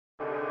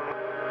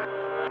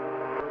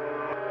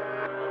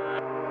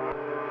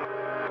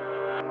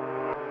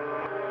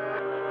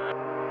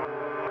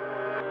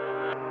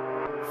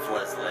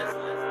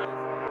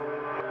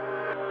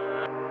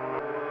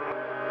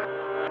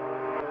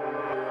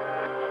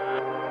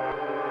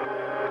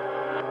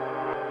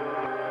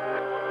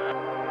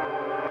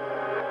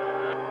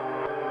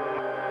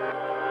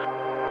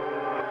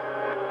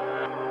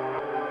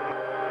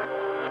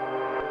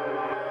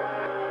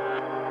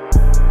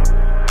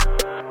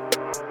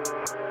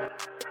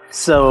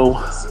So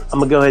I'm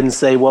gonna go ahead and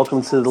say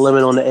welcome to the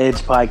Lemon on the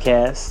Edge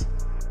podcast,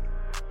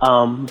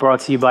 brought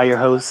to you by your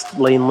host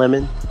Lane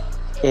Lemon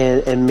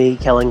and me,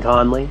 Kellen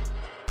Conley.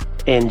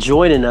 And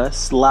joining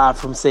us live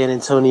from San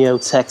Antonio,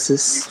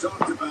 Texas,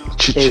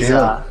 is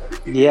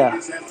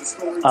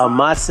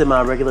my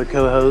semi-regular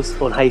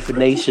co-host on Hyphen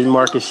Nation,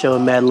 Marcus Show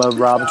and Mad Love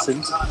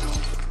Robinson.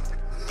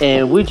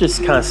 And we're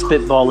just kind of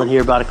spitballing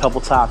here about a couple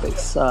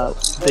topics.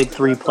 Big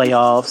Three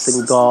playoffs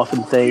and golf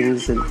and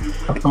things. And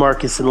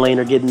Marcus and Lane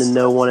are getting to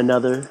know one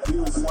another.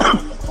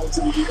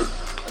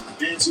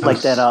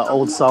 Like that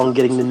old song,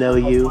 Getting to Know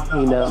You,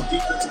 you know.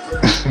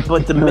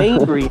 But the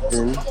main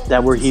reason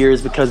that we're here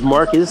is because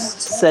Marcus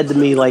said to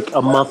me like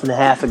a month and a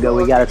half ago,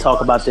 we got to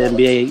talk about the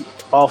NBA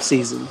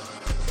offseason.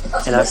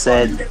 And I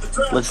said,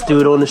 let's do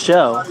it on the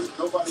show.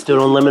 Let's do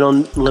it on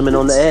Lemon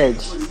on the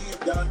Edge.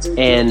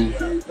 And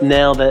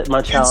now that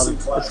my child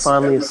is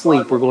finally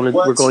asleep, we're going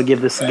to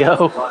give this a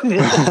go.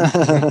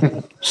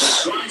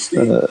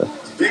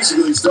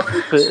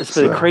 It's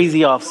been a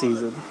crazy off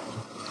season.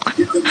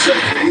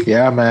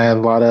 Yeah, man,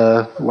 a lot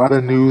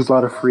of news, a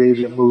lot of free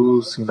agent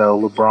moves. You know,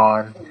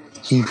 LeBron,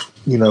 he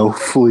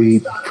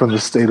fleed from the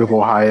state of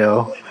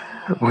Ohio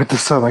with to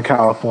Southern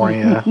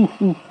California.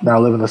 Now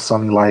living a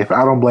sunny life.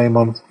 I don't blame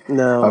him.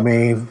 No, I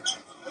mean,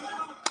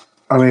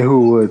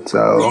 who would?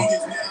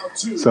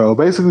 So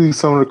basically,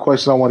 some of the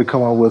questions I want to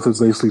come up with is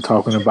basically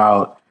talking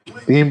about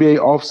the NBA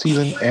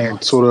offseason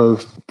and sort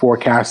of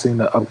forecasting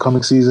the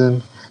upcoming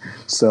season.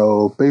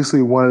 So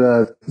basically, one of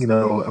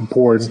the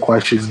important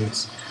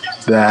questions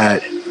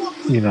that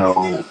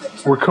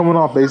we're coming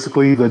off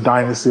basically the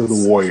dynasty of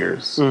the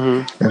Warriors,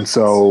 and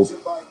so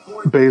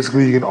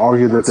basically you can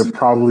argue that they're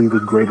probably the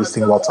greatest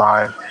team of all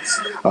time.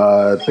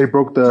 They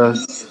broke the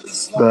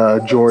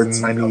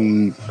Jordan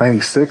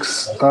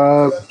 96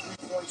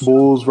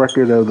 Bulls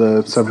record of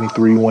the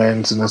 73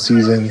 wins in the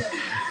season.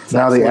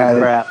 Now they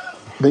added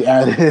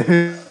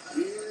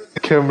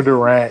Kevin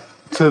Durant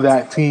to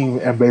that team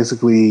and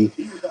basically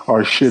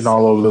are shitting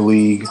all over the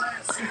league.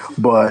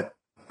 But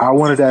I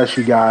wanted to ask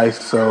you guys,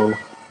 so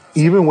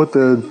even with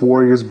the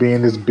Warriors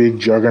being this big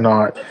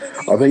juggernaut,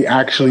 are they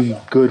actually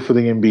good for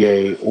the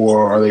NBA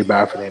or are they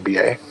bad for the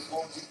NBA?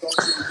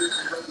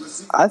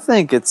 I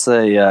think it's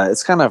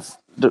kind of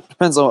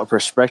depends on what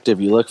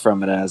perspective you look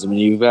from it as. I mean,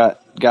 you've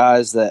got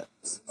guys that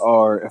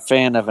are a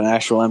fan of an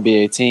actual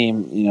NBA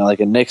team, like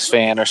a Knicks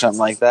fan or something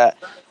like that.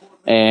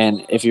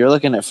 And if you're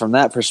looking at it from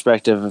that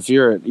perspective, if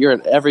you're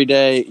every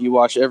day, you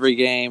watch every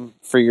game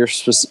for your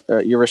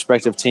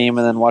respective team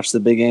and then watch the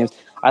big games,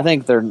 I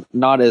think they're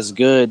not as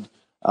good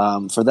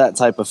for that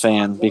type of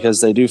fan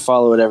because they do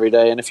follow it every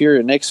day. And if you're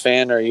a Knicks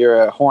fan or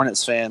you're a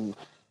Hornets fan,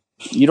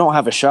 you don't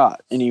have a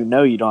shot, and you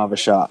don't have a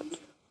shot.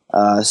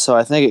 So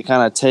I think it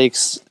kind of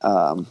takes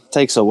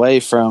away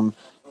from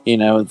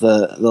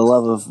the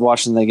love of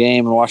watching the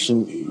game and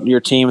watching your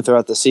team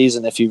throughout the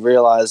season if you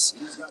realize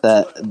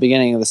that at the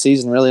beginning of the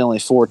season really only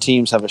 4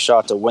 teams have a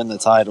shot to win the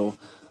title.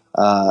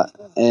 But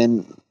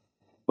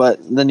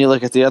then you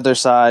look at the other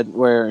side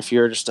where if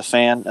you're just a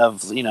fan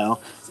of,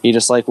 you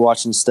just like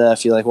watching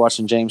Steph, you like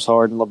watching James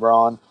Harden,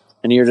 LeBron,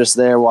 and you're just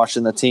there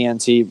watching the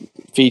TNT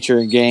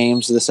feature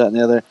games, this, that, and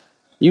the other.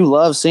 You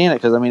love seeing it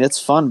because, it's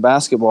fun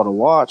basketball to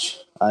watch.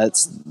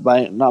 It's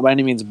not by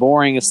any means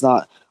boring. It's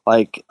not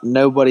like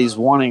nobody's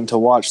wanting to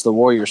watch the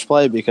Warriors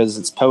play because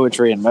it's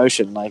poetry in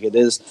motion. Like it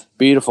is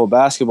beautiful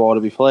basketball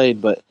to be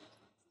played. But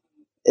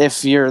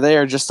if you're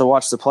there just to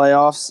watch the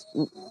playoffs,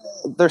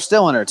 they're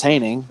still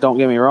entertaining. Don't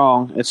get me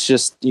wrong. It's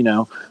just, you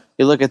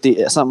look at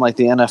something like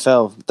the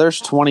NFL, there's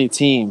 20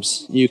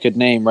 teams you could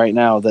name right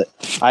now that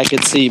I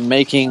could see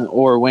making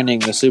or winning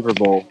the Super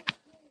Bowl.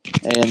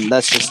 And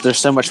that's just, there's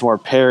so much more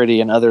parity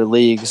in other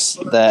leagues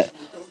that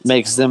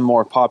makes them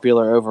more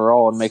popular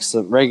overall and makes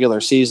the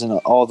regular season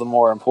all the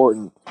more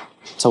important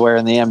to where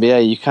in the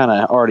NBA you kind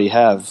of already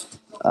have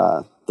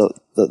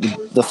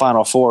the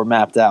Final Four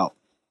mapped out.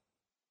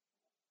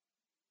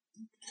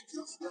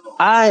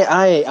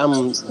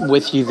 I'm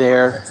with you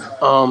there.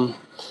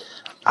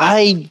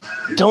 I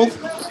don't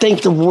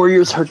think the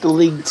Warriors hurt the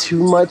league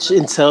too much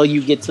until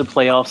you get to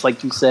playoffs,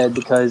 like you said,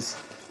 because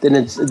then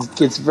it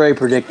gets very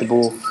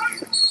predictable.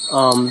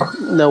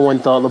 No one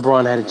thought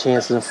LeBron had a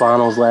chance in the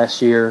finals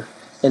last year.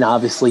 And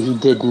obviously he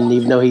didn't,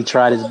 even though he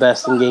tried his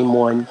best in game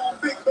 1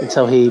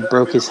 until he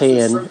broke his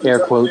hand, air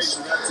quotes.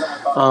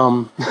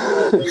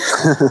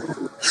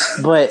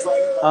 But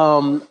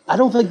I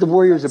don't think the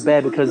Warriors are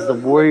bad because the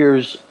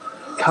Warriors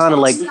kind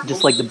of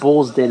just like the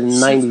Bulls did in the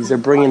 90s. They're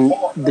bringing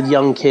the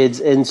young kids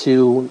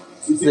into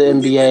the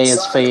NBA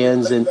as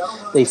fans, and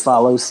they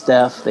follow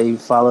Steph, they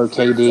follow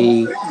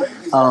KD.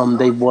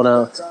 They want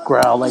to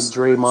growl like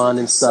Draymond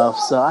and stuff.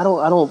 So I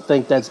don't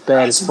think that's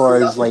bad as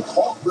far as like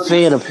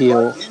fan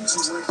appeal,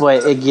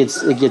 but it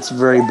gets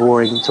very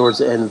boring towards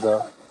the end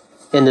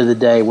of the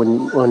day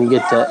when you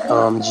get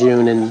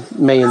to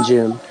May and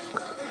June.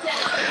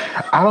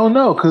 I don't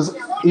know, because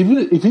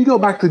if you go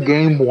back to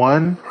game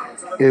 1,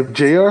 if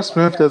J.R.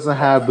 Smith doesn't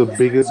have the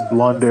biggest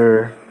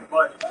blunder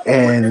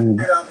in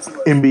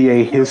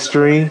NBA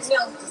history,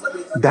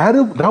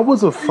 that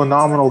was a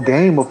phenomenal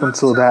game up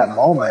until that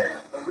moment.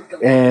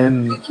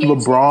 And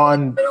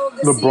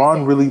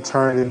LeBron really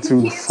turned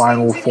into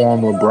final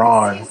form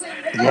LeBron.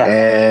 Yeah.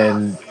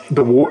 And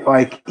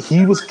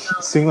he was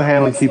single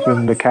handedly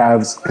keeping the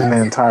Cavs in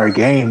the entire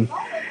game.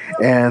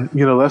 And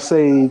let's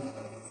say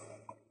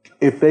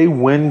if they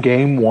win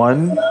game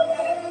one,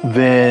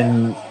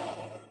 then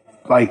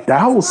that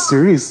whole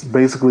series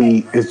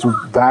basically is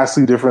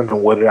vastly different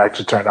than what it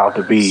actually turned out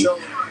to be.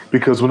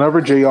 Because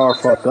whenever JR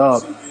fucked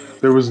up,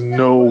 there was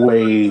no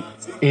way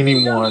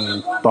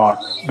anyone thought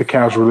the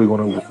Cavs were really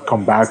going to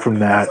come back from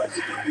that.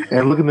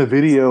 And look at the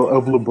video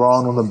of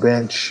LeBron on the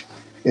bench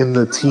in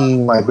the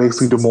team,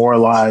 basically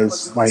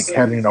demoralized,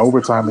 heading into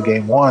overtime in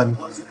game one.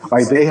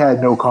 They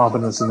had no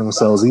confidence in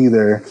themselves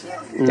either.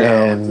 No.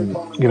 And,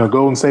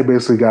 Golden State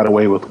basically got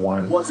away with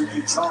one.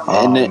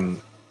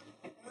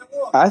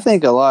 I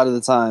think a lot of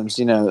the times,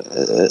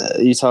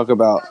 you talk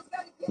about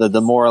the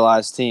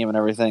demoralized team and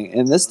everything.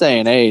 In this day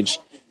and age,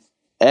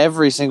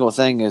 every single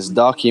thing is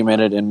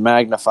documented and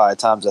magnified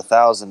times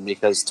 1,000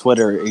 because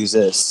Twitter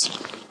exists.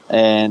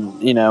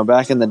 And,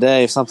 back in the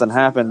day, if something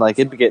happened,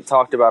 it'd get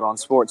talked about on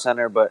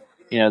SportsCenter, but,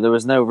 there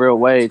was no real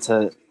way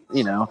to,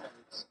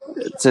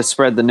 to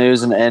spread the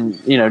news.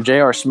 And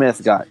J.R.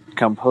 Smith got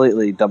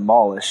completely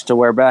demolished to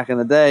where back in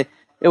the day,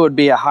 it would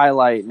be a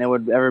highlight and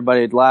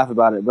everybody would laugh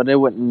about it, but it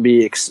wouldn't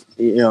be,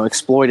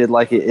 exploited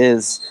like it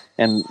is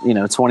in,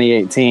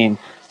 2018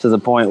 to the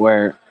point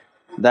where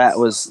that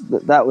was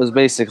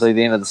basically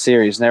the end of the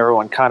series and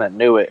everyone kind of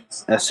knew it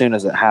as soon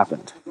as it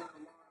happened.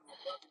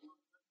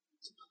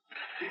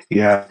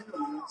 Yeah.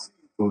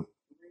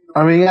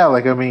 I mean,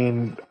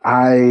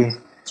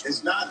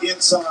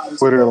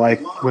 Twitter,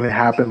 when it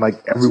happened,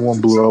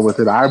 everyone blew up with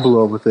it. I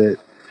blew up with it.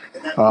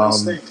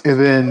 And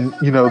then,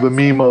 the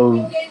meme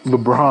of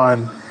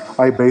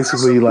LeBron,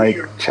 basically,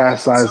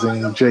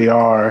 chastising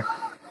JR,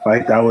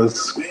 that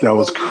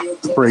was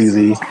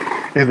crazy.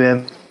 And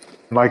then,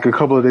 a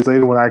couple of days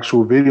later, when the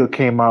actual video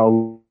came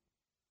out,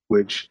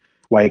 which,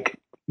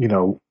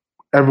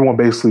 everyone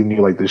basically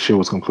knew, this shit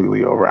was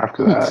completely over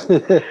after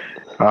that.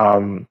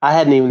 I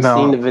hadn't even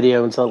seen the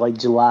video until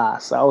July,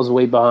 so I was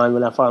way behind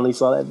when I finally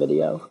saw that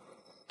video.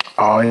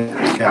 Oh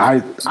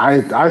yeah,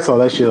 I saw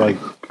that shit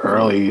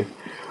early,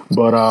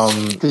 but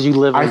because you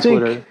live on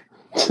Twitter.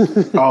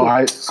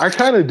 I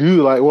kind of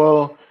do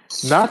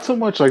not so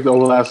much over the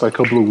last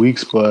couple of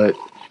weeks, but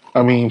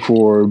I mean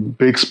for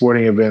big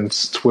sporting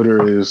events,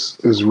 Twitter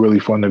is really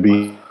fun to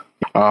be.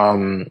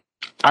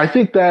 I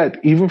think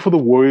that even for the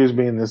Warriors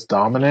being this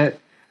dominant.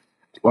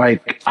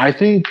 I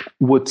think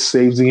what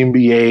saves the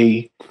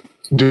NBA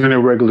during the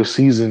regular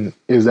season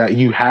is that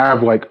you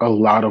have a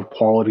lot of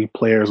quality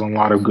players on a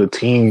lot of good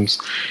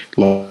teams.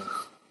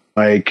 I'm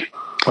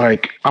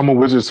a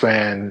Wizards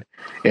fan,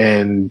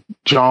 and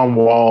John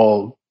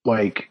Wall,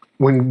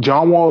 when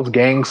John Wall's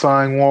gang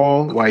sign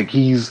Wall,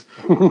 he's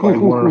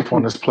one of the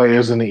funnest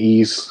players in the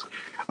East.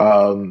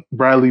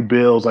 Bradley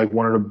Beal's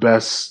one of the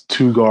best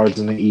two guards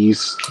in the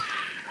East.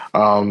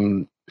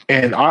 And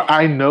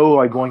I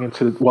know going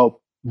into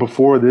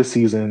before this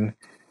season,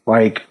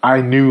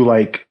 I knew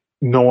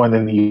no one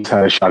in the East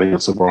had a shot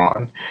against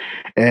LeBron.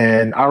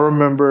 And I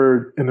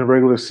remember in the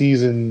regular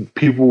season,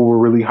 people were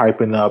really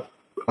hyping up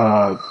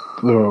the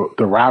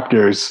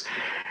Raptors,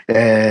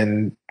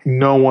 and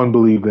no one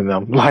believed in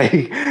them.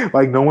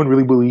 No one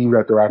really believed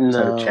that the Raptors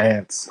had a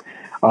chance.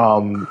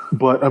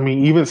 But I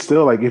mean, even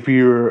still, if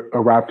you're a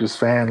Raptors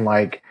fan,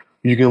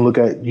 you can look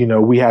at,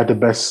 we had the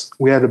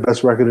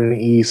best record in the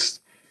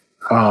East.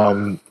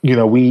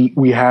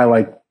 We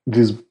had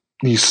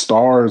these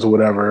stars or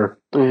whatever.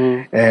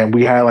 Mm-hmm. And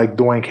we had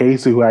Dwayne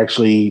Casey, who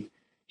actually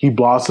he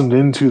blossomed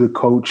into the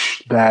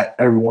coach that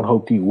everyone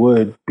hoped he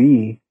would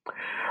be.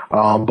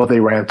 But they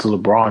ran to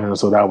LeBron, and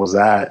so that was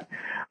that.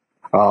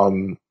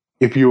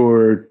 If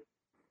you're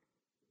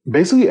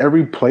basically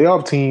every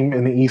playoff team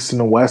in the East and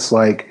the West,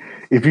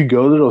 if you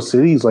go to those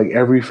cities,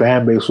 every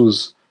fan base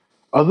was,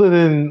 other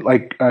than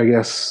I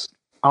guess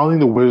I don't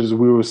think the Wizards,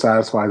 we were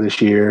satisfied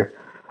this year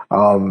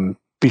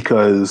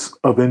because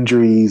of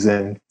injuries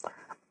and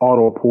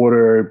Otto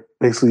Porter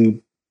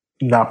basically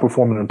not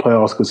performing in the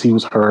playoffs because he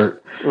was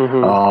hurt.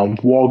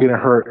 Mm-hmm. Wall getting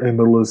hurt in the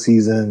middle of the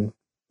season,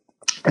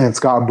 and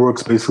Scott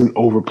Brooks basically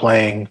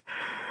overplaying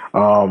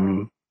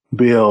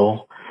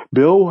Bill.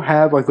 Bill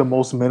had the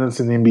most minutes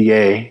in the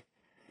NBA,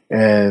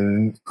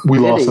 and we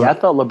lost him. I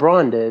thought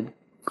LeBron did.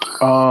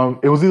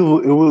 It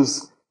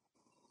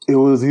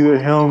was either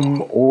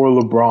him or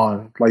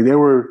LeBron. They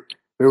were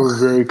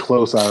very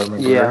close. I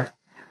remember. Yeah.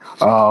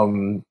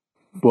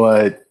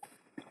 But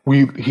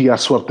he got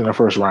swept in the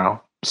first round,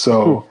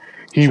 so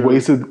he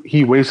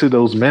wasted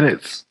those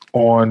minutes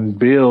on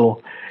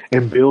Bill,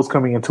 and Bill's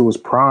coming into his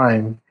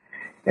prime,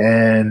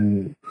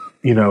 and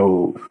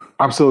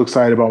I'm so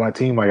excited about my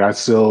team. I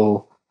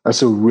still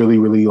really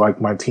really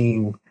like my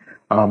team.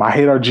 I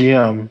hate our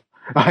GM.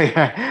 I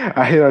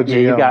hate our GM. Yeah,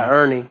 you got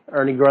Ernie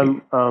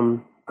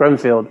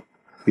Grunfeld.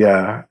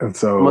 Yeah, and I must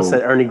so have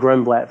said Ernie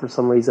Grunblatt for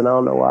some reason. I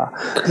don't know why.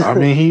 I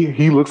mean,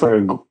 he looks like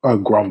a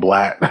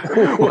Grumblat,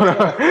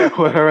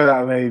 whatever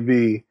that may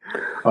be.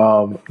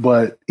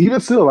 But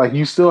even still, like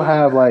you still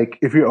have like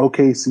if you're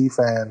OKC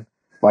fan,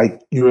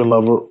 like you're in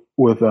love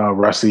with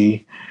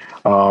Russie.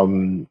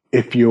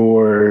 If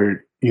you're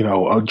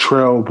a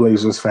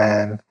Trailblazers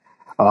fan,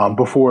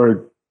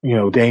 before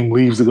Dame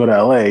leaves to go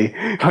to LA,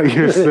 like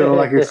you're still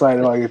like excited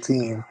about your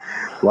team.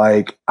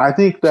 Like I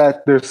think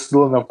that there's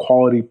still enough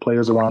quality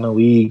players around the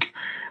league,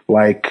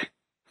 like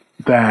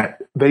that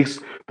the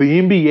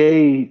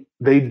NBA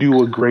they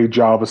do a great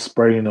job of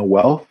spreading the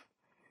wealth,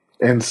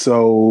 and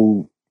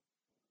so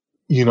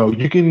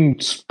you can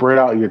spread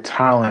out your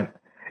talent.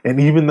 And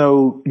even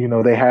though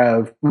they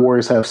have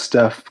Warriors have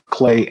Steph,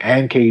 Clay,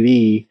 and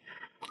KD,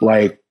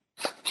 like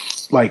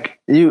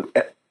You,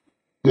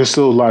 there's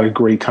still a lot of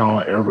great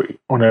talent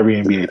on every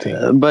NBA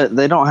team. but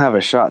they don't have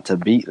a shot to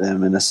beat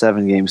them in a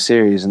 7-game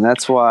series, and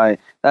that's why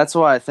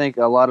I think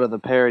a lot of the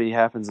parity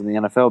happens in the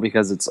NFL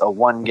because it's a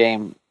one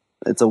game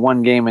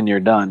and you're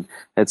done.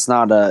 It's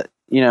not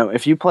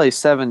if you play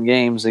 7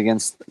 games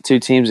against 2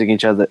 teams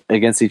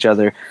against each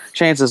other,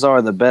 chances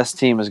are the best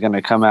team is going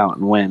to come out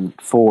and win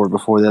 4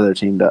 before the other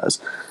team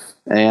does.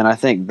 And I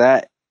think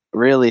that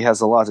really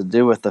has a lot to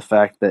do with the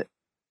fact that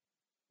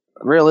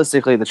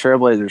realistically the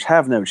Trailblazers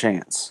have no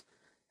chance.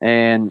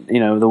 And,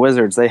 the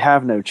Wizards, they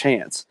have no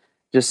chance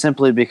just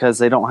simply because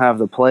they don't have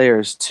the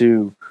players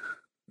to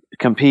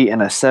compete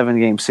in a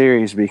 7-game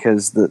series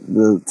because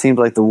the teams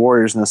like the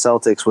Warriors and the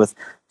Celtics with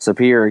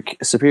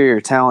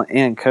superior talent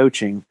and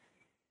coaching,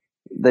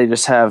 they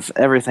just have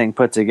everything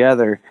put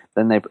together.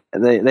 Then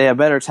they have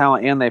better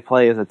talent and they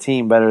play as a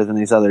team better than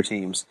these other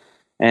teams.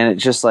 And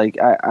it's just like,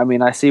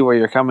 I see where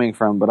you're coming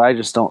from, but I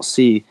just don't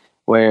see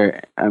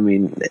where,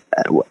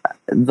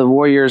 the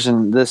Warriors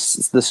and the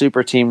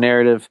super team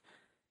narrative,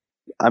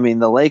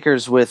 the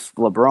Lakers with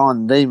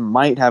LeBron, they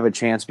might have a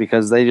chance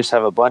because they just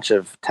have a bunch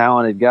of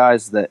talented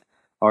guys that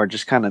are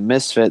just kind of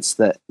misfits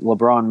that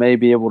LeBron may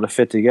be able to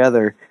fit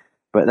together.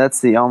 But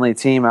that's the only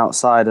team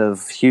outside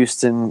of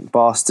Houston,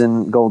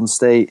 Boston, Golden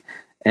State,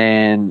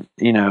 and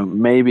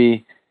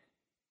maybe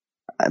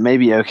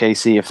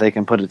OKC if they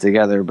can put it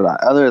together.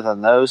 But other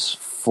than those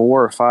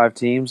 4 or 5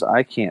 teams,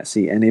 I can't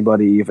see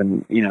anybody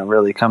even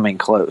really coming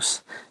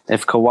close.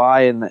 If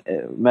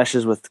Kawhi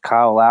meshes with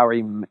Kyle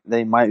Lowry,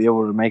 they might be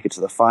able to make it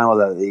to the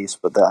finals out of the East.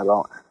 But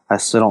I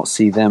still don't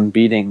see them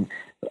beating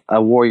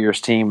a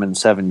Warriors team in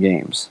 7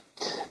 games.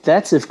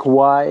 That's if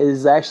Kawhi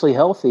is actually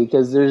healthy,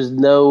 because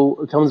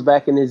comes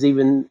back and is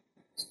even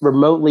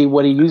remotely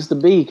what he used to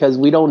be, because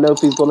we don't know if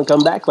he's going to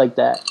come back like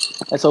that.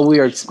 That's what we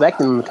are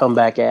expecting him to come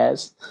back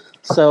as.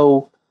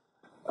 So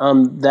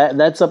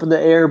that's up in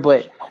the air.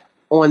 But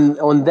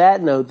on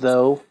that note,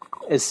 though,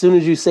 as soon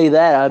as you say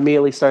that, I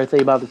immediately started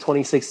thinking about the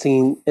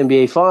 2016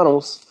 NBA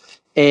Finals.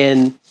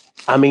 And,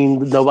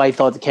 nobody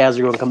thought the Cavs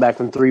were going to come back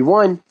from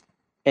 3-1.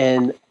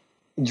 And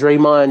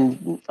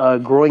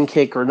Draymond, groin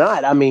kick or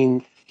not,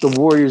 the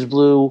Warriors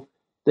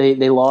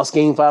they lost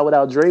Game 5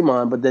 without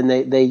Draymond, but then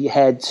they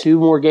had 2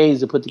 more games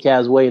to put the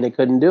Cavs away, and they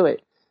couldn't do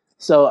it.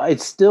 So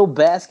it's still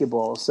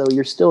basketball. So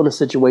you're still in a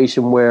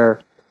situation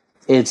where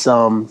it's,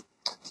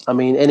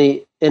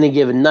 any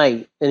given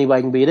night,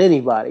 anybody can beat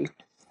anybody.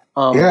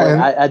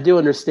 I do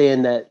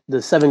understand that the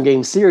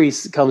 7-game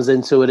series comes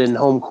into it in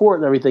home court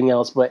and everything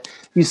else, but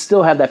you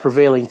still have that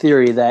prevailing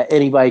theory that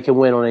anybody can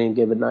win on any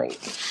given night.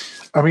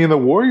 The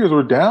Warriors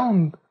were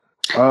down.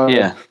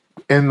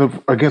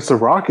 Against the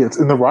Rockets,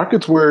 and the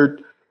Rockets were,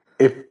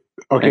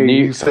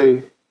 you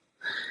say.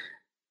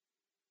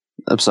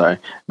 I'm sorry,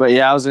 but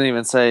I was going to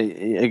even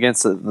say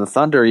against the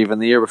Thunder, even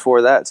the year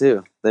before that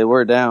too, they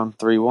were down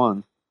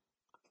 3-1.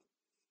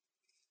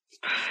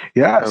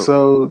 Yeah,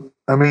 so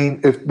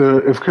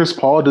if Chris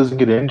Paul doesn't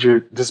get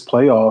injured this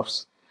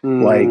playoffs,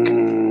 like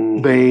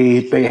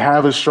they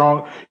have a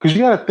strong, because you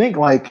got to think,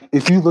 like,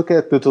 if you look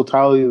at the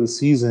totality of the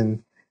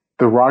season,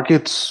 the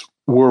Rockets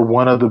were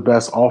one of the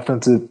best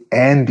offensive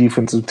and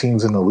defensive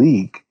teams in the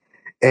league.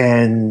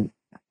 And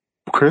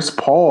Chris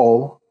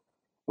Paul,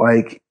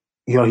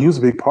 he was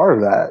a big part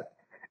of that.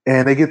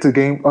 And they get to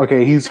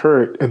he's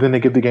hurt, and then they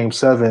get to Game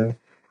 7,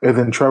 and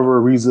then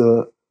Trevor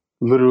Ariza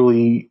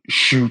literally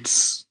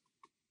shoots.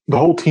 The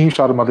whole team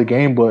shot him out of the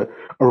game, but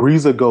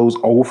Ariza goes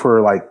 0 for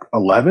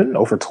 11,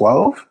 0 for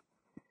 12.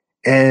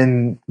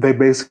 And they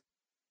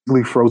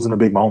basically froze in a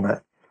big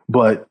moment.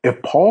 But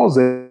if Paul's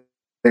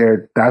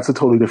there, that's a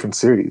totally different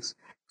series.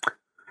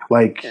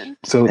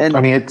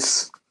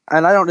 It's.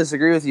 And I don't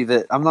disagree with you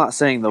that I'm not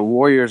saying the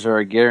Warriors are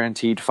a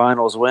guaranteed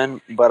finals win,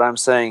 but I'm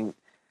saying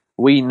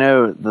we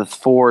know the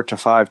 4 to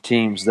 5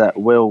 teams that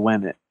will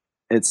win it.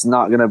 It's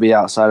not going to be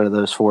outside of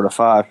those 4 to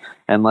 5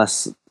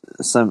 unless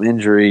some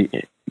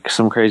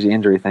crazy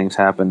injury things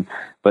happen.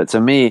 But to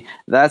me,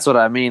 that's what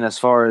I mean as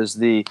far as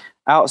the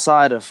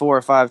outside of 4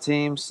 or 5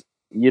 teams,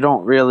 you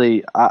don't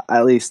really,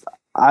 at least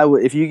I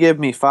would, if you give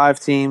me 5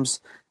 teams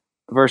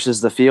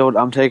versus the field,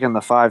 I'm taking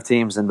the 5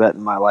 teams and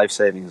betting my life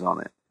savings on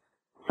it.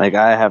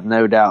 I have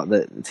no doubt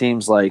that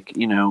teams on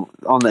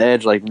the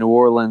edge, like New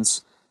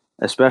Orleans,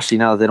 especially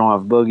now that they don't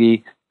have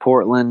Boogie.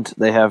 Portland,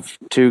 they have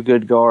two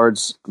good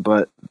guards,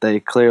 but they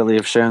clearly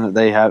have shown that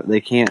they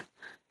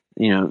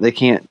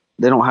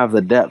don't have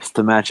the depth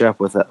to match up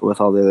with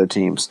all the other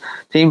teams.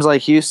 Teams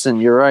like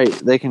Houston, you're right,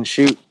 they can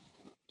shoot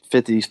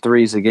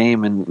 53s a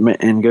game and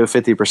go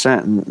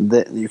 50%,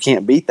 and you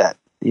can't beat that,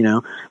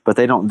 but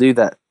they don't do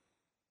that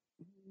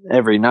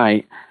every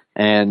night.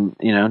 And,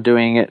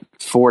 doing it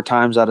 4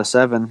 times out of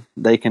 7,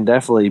 they can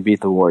definitely beat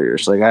the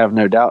Warriors. Like, I have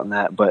no doubt in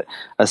that. But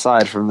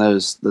aside from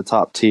those, the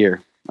top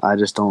tier, I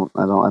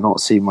don't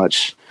see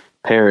much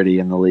parity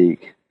in the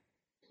league.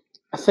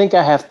 I think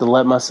I have to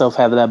let myself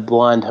have that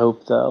blind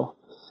hope, though.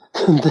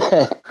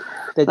 that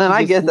and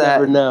I get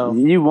that. Know.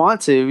 You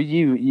want to.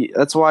 You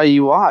that's why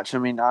you watch. I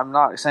mean, I'm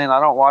not saying I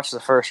don't watch the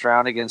first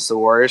round against the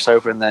Warriors,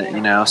 hoping that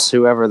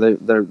whoever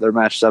they're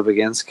matched up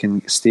against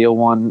can steal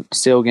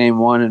game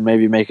 1 and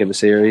maybe make it a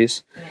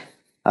series.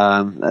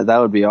 That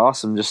would be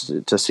awesome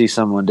just to see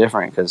someone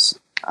different, because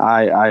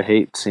I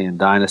hate seeing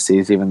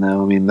dynasties, even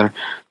though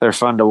they're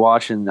fun to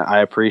watch and I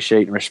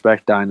appreciate and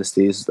respect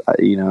dynasties.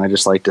 I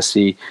just like to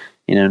see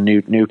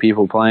new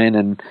people playing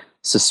and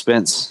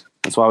suspense.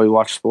 That's why we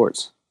watch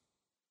sports.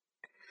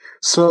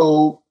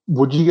 So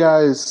would you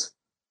guys?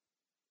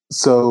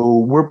 So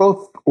we're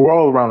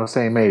all around the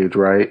same age,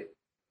 right?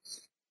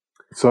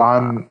 So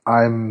I'm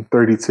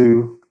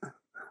 32.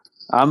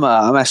 I'm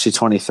actually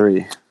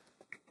 23.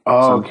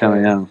 Oh, so okay. I'm kind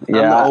of young.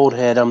 Yeah, I'm the old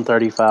head. I'm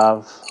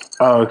 35.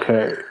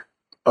 Okay.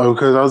 Oh,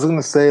 because I was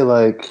gonna say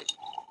like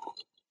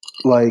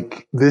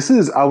this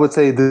is, I would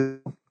say,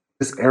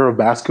 this era of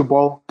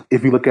basketball.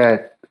 If you look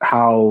at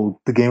how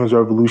the game is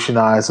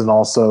revolutionized and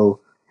also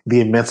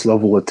the immense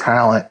level of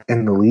talent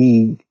in the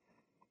league.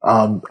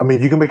 You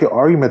can make an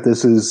argument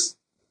this is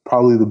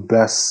probably the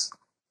best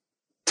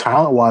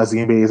talent-wise the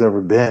NBA has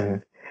ever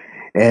been.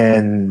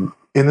 And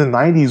in the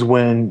 90s,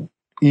 when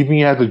even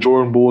you had the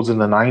Jordan Bulls in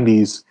the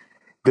 90s,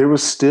 there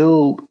was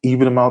still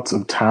even amounts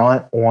of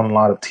talent on a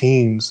lot of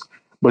teams,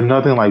 but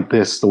nothing like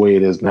this the way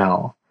it is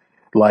now.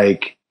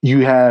 Like,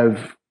 you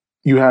have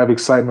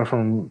excitement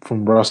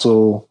from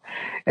Russell,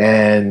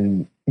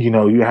 and you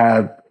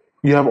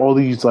have all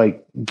these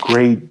like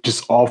great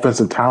just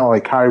offensive talent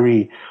like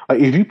Kyrie. Like,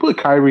 if you put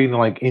Kyrie in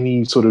like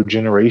any sort of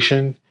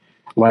generation,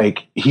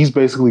 like, he's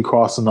basically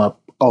crossing up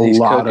he's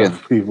lot cooking.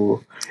 Of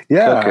people.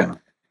 Yeah. Cooking.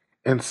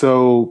 And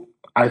so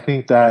I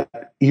think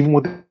that even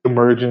with the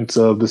emergence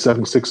of the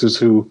 76ers,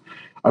 who,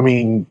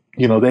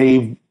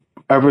 they've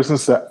ever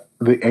since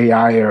the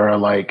AI era,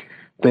 like,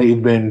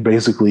 they've been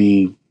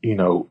basically,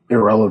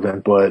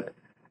 irrelevant, but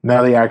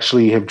now they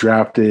actually have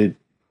drafted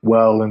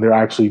well and they're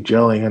actually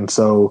gelling. And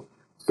so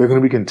they're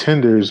going to be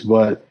contenders.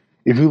 But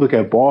if you look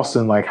at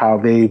Boston, like, how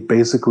they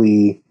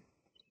basically,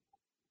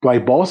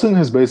 like, Boston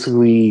has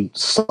basically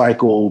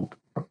cycled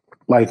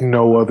like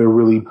no other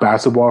really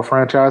basketball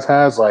franchise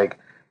has. Like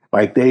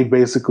they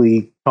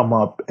basically come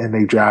up and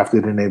they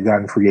drafted and they've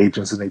gotten free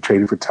agents and they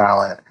traded for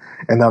talent.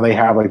 And now they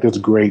have like this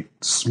great,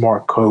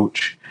 smart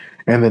coach.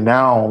 And then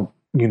now,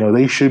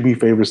 they should be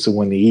favorites to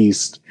win the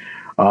East.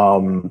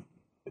 And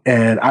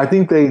I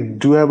think they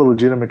do have a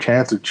legitimate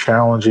chance of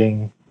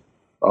challenging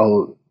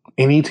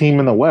any team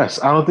in the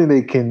West. I don't think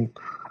they can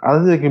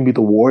beat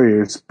the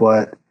Warriors,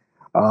 but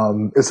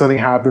if something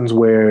happens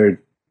where,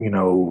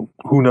 who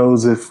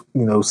knows if,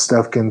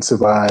 Steph can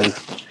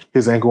survive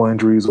his ankle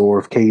injuries or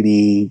if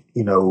KD,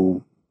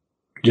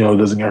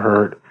 doesn't get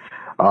hurt.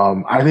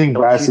 I think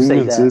Brad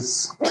Stevens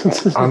is,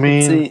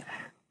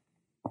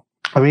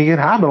 it can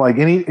happen. Like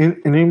in the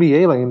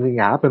NBA, like anything can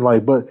happen.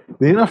 Like, but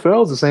the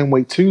NFL is the same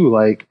way too.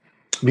 Like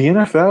the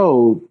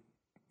NFL,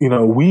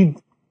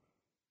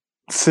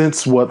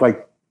 since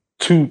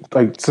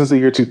the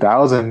year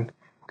 2000,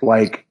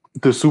 like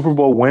the Super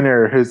Bowl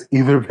winner has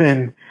either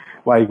been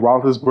like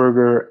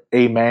Roethlisberger,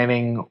 A.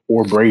 Manning,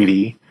 or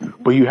Brady,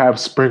 but you have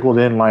sprinkled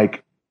in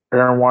like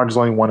Aaron Rodgers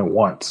only won it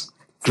once,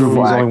 Drew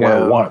Brees only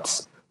won it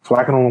once,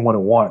 Flacco only won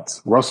it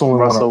once, Russell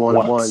only won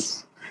it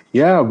once.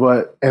 Yeah,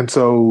 and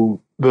so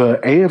the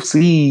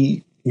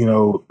AFC,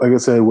 like I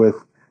said, with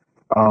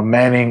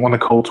Manning won the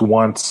Colts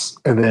once,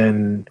 and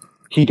then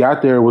he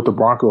got there with the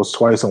Broncos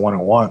twice and won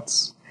it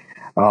once.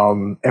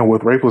 And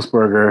with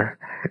Roethlisberger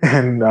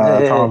and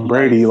Tom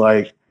Brady,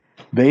 like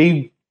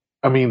they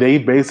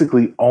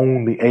basically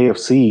own the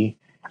AFC.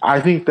 I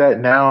think that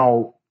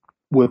now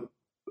with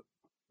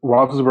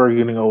Roethlisberger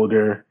getting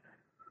older,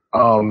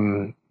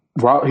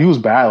 he was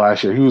bad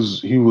last year.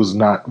 He was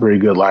not very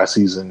good last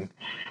season.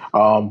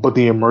 But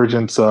the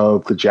emergence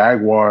of the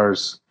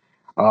Jaguars,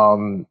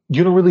 you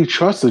don't really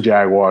trust the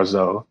Jaguars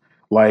though.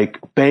 Like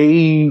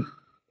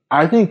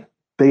I think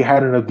they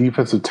had enough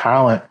defensive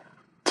talent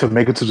to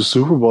make it to the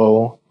Super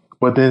Bowl,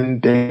 but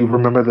then they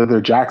remember that they're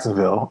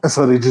Jacksonville, and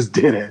so they just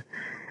didn't.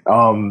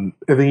 And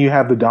then you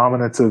have the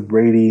dominance of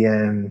Brady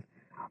and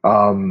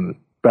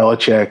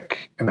Belichick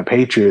and the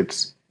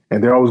Patriots,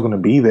 and they're always going to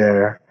be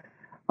there.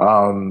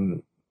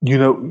 No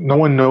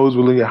one knows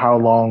really how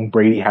long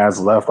Brady has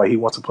left. Like, he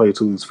wants to play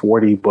until he's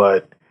 40,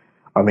 but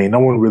no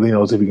one really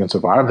knows if he can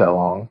survive that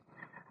long.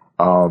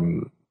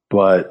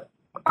 But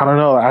I don't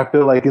know. I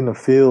feel like in the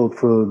field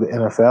for the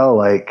NFL,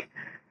 like,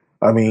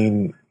 I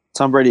mean,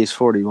 Tom Brady's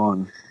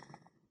 41.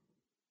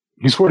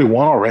 he's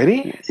 41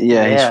 already?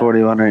 Yeah, he's Yeah.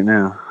 41 right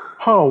now.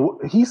 Oh,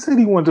 he said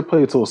he wanted to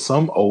play until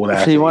some old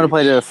ass. He wanted to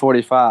age. play to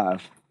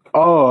 45.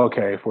 Oh,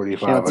 okay, 45.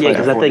 He Yeah, wants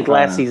because I think 45.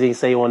 last season he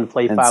said he wanted to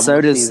play And 5 so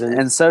more does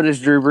seasons.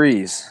 Drew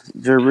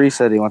Brees. Drew Brees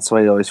said he wants to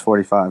wait till he's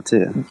 45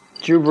 too.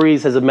 Drew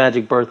Brees has a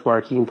magic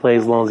birthmark. He can play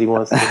as long as he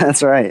wants to.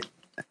 That's right.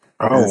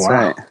 Oh, That's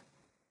wow. right.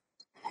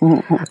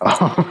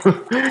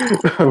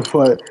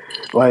 But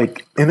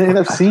like in the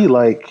NFC,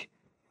 like,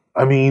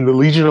 I mean, the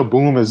Legion of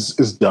Boom is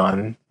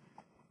done.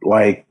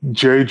 Like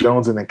Jerry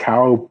Jones and the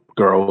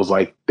Cowgirls,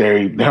 like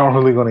they aren't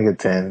really going to get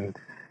 10.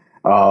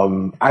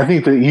 I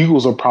think the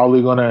Eagles are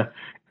probably going to,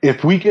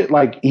 if we get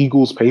like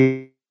Eagles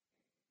pay,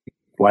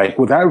 like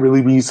would that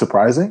really be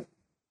surprising?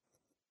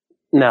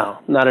 No,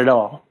 not at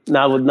all.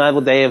 Not with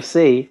the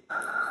AFC.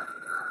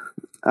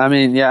 I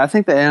mean, yeah, I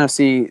think the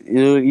NFC,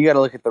 you got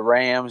to look at the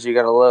Rams. You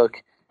got to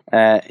look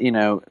at,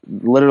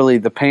 literally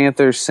the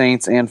Panthers,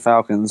 Saints, and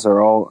Falcons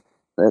are all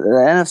 – the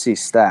NFC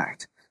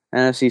stacked.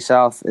 NFC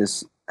South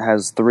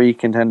has 3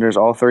 contenders.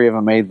 All 3 of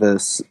them made the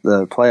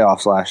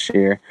playoffs last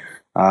year.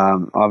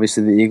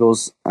 Obviously, the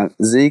Eagles,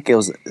 Zeke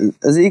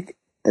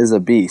is a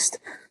beast.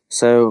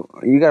 So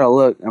you got to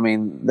look. I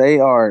mean, they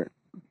are.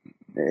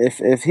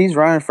 If he's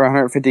running for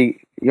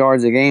 150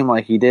 yards a game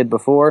like he did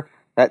before,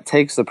 that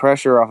takes the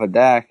pressure off of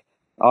Dak.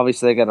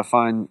 Obviously, they got to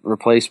find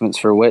replacements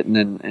for Witten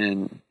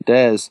and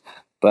Dez,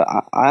 but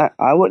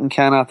I wouldn't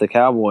count out the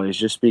Cowboys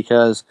just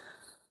because.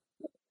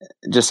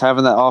 Just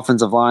having that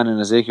offensive line and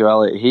Ezekiel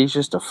Elliott, he's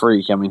just a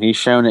freak. I mean, he's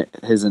shown it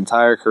his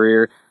entire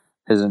career,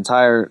 his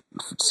entire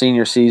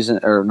senior season,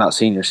 or not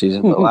senior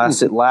season, but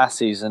last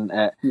season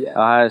at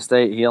Ohio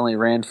State, he only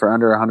ran for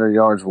under 100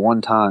 yards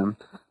one time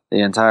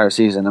the entire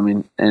season. I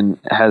mean, and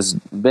has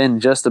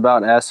been just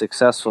about as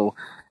successful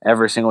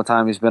every single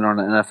time he's been on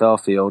an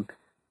NFL field.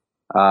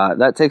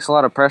 That takes a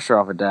lot of pressure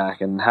off of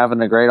Dak, and having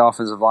a great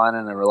offensive line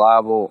and a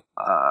reliable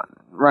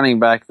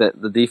running back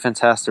that the defense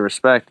has to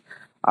respect.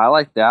 I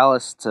like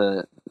Dallas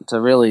to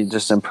really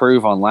just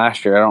improve on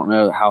last year. I don't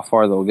know how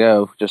far they'll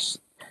go. Just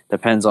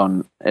depends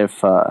on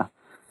if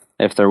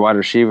their wide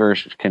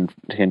receivers can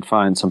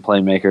find some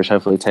playmakers.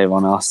 Hopefully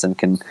Tavon Austin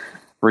can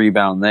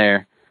rebound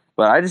there.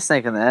 But I just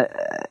think in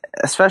that,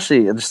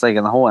 especially just like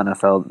in the whole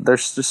NFL,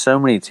 there's just so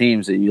many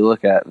teams that you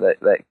look at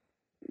that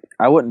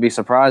I wouldn't be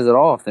surprised at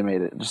all if they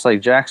made it. Just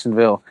like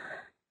Jacksonville,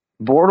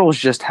 Bortles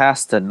just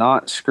has to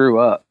not screw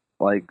up.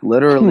 Like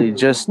literally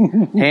just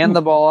hand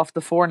the ball off to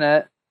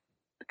Fournette.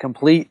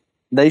 Complete.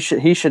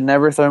 He should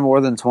never throw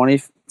more than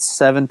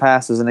 27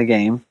 passes in a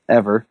game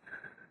ever,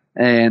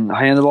 and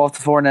hand the ball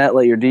to Fournette.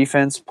 Let your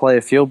defense play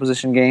a field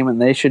position game,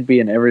 and they should be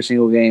in every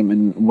single game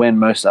and win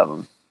most of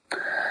them.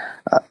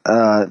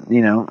 And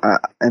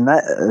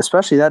that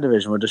especially that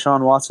division with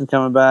Deshaun Watson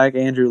coming back,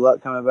 Andrew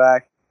Luck coming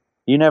back.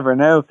 You never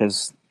know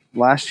because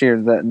last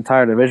year that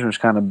entire division was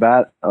kind of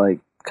bad, like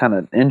kind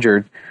of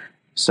injured.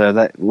 So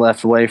that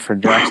left way for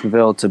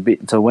Jacksonville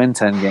to win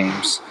 10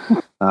 games.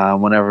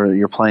 Whenever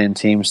you're playing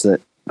teams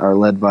that are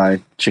led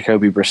by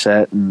Jacoby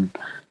Brissett and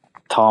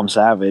Tom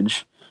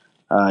Savage,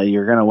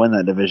 you're going to win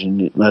that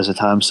division most of the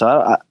time.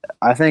 So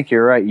I think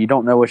you're right. You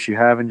don't know what you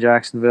have in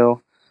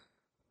Jacksonville.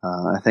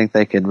 I think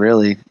they could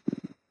really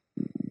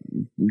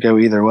go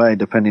either way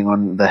depending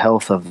on the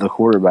health of the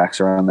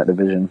quarterbacks around that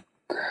division.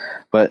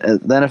 But the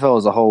NFL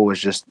as a whole is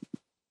just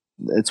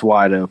it's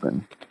wide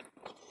open.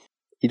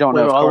 You don't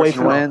know if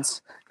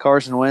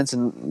Carson Wentz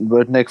and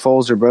both Nick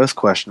Foles are both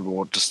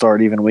questionable to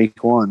start even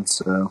week 1,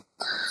 so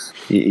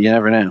you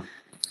never know.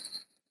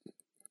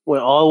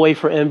 Went all the way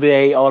from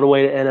NBA all the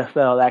way to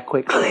NFL that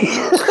quickly.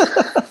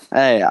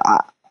 Hey,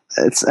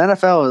 it's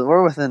NFL.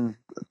 We're within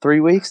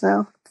 3 weeks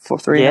now.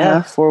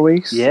 4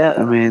 weeks. Yeah,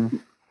 I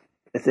mean,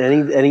 it's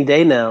any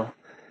day now.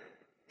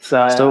 So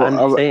I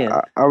understand.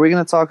 Are we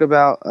going to talk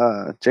about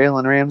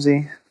Jalen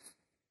Ramsey?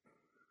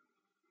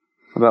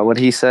 About what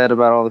he said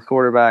about all the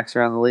quarterbacks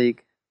around the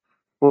league?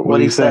 What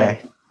did he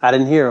say? I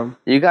didn't hear him.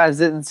 You guys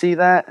didn't see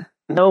that?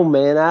 No,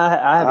 man.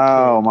 I haven't.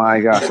 Oh my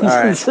gosh! All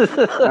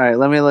right, all right.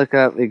 Let me look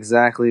up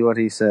exactly what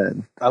he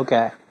said.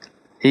 Okay.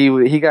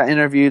 He got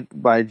interviewed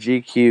by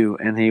GQ,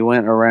 and he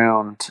went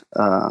around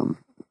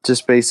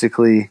just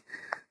basically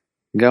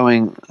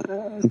going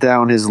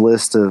down his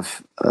list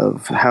of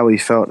how he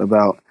felt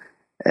about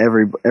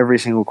every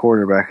single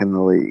quarterback in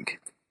the league.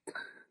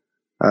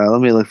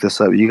 Let me look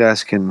this up. You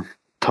guys can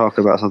talk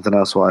about something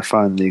else while I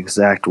find the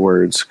exact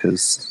words,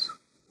 because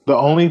the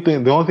only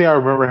thing I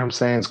remember him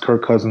saying is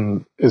Kirk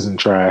Cousins isn't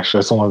trash.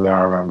 That's the only thing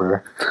I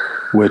remember,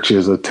 which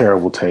is a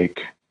terrible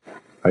take.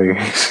 Like,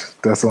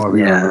 that's the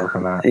only thing I remember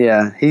from that.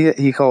 Yeah,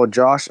 he called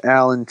Josh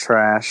Allen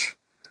trash.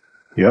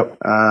 Yep.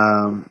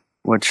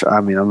 Which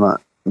I mean, I'm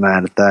not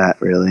mad at that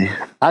really.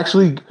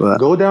 Actually,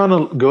 go down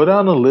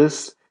the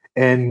list,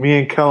 and me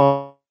and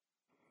Kellen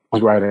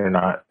was right or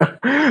not.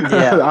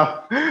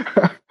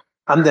 Yeah.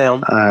 I'm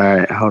down. All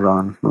right, hold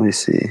on. Let me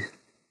see.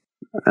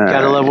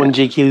 Gotta love when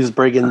GQ's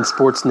breaking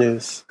sports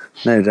news.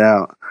 No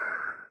doubt.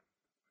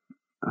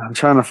 I'm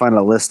trying to find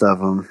a list of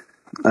them.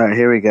 All right,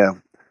 here we go.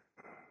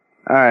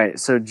 All right,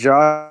 so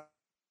Josh.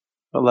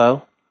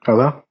 Hello?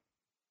 Hello?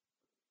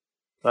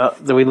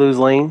 Did we lose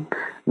Lane?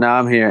 No,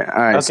 I'm here.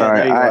 All right, Okay, sorry.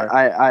 there you are.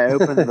 I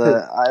opened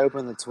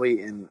the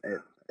tweet and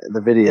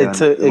the video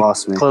and it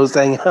lost me. Closed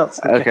Hangouts.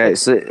 Okay,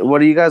 so what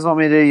do you guys want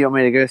me to do? You want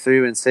me to go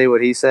through and say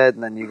what he said,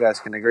 and then you guys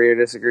can agree or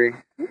disagree?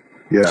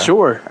 Yeah.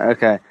 Sure.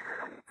 Okay.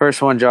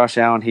 First one, Josh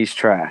Allen. He's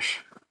trash.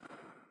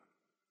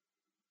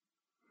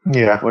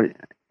 Yeah. What?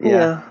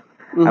 Yeah.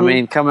 I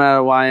mean, coming out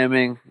of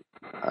Wyoming,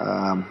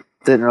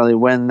 didn't really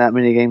win that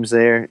many games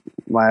there.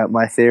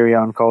 My theory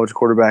on college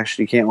quarterbacks: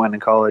 you can't win in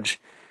college,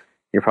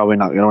 you're probably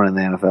not going to win in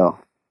the NFL.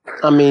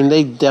 I mean,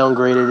 they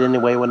downgraded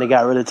anyway when they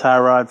got rid of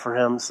Tyrod for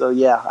him. So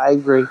yeah, I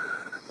agree.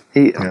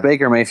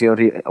 Baker Mayfield.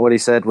 What he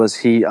said was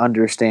he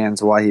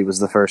understands why he was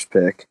the first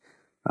pick.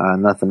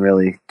 Nothing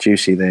really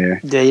juicy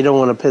there. Yeah, you don't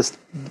want to piss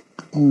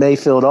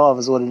Mayfield off,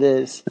 is what it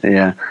is.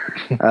 Yeah.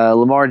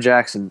 Lamar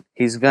Jackson.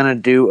 He's going to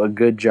do a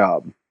good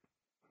job.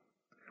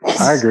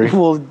 I agree.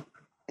 Well,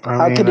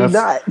 how could he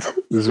not?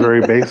 It's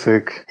very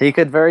basic. He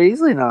could very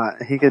easily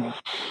not. He could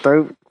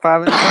throw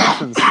 5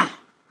 interceptions.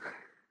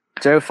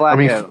 Joe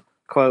Flacco,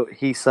 quote,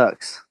 he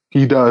sucks.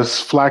 He does.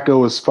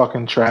 Flacco is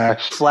fucking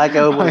trash.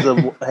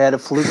 Flacco had a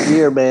fluke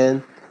year,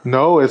 man.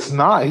 No, it's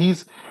not.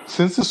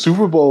 Since the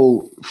Super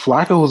Bowl,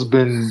 Flacco has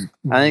been.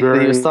 I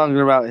think he was talking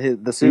about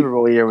the Super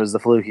Bowl year was the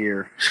fluke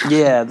year.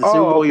 Yeah, the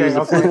Super Bowl year was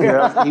the fluke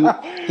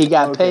year. He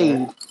got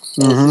paid.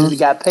 And as soon as he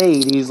got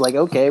paid, he's like,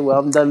 okay, well,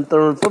 I'm done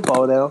throwing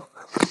football now.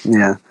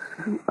 Yeah.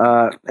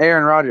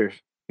 Aaron Rodgers,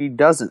 he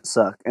doesn't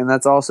suck. And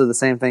that's also the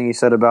same thing he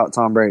said about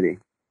Tom Brady.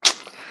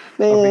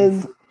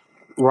 Man.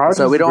 Rodgers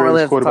so we don't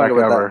really have to talk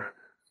about ever.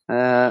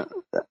 that.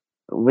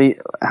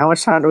 How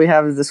much time do we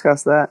have to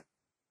discuss that?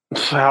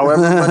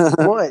 However much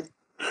you want.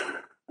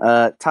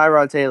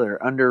 Tyrod Taylor,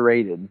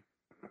 underrated.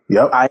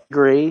 Yep. I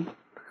agree.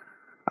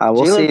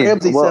 We'll Jalen see.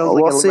 Ramsey sounds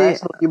like a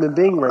rational human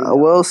being right now.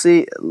 We'll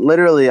see.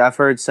 Literally, I've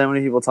heard so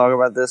many people talk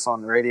about this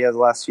on the radio the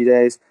last few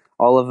days.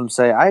 All of them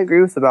say, I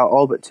agree with about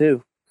all but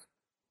 2.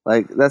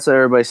 Like, that's what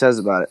everybody says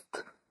about it.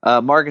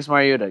 Marcus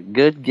Mariota,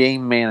 good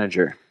game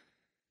manager.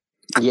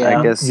 Yeah.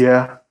 I guess.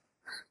 Yeah.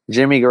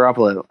 Jimmy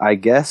Garoppolo, I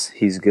guess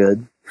he's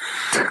good.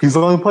 He's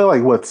only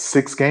played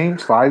 6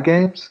 games, 5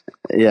 games?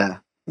 Yeah.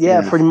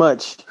 Yeah, pretty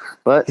much.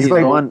 But he's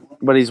like, won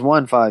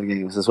 5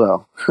 games as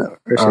well.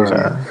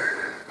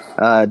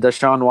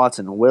 Deshaun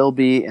Watson will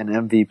be an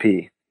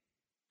MVP.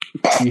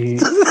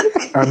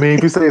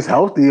 If you say it's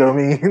healthy,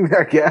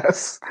 I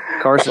guess.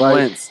 Carson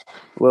Wentz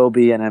will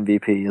be an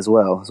MVP as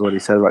well, is what he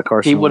said about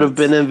Carson Wentz. He would have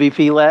been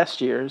MVP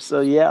last year,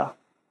 so yeah.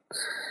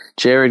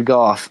 Jared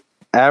Goff,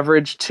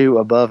 average to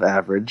above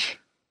average.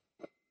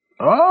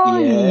 Oh,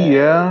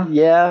 yeah.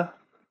 Yeah.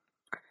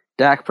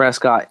 Dak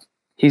Prescott,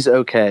 he's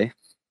okay.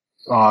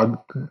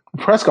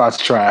 Prescott's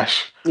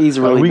trash. He's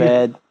really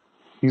bad.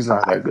 He's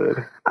not that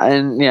good.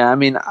 And yeah, I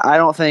mean, I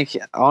don't think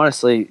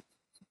honestly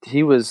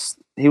he was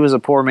a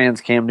poor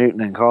man's Cam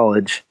Newton in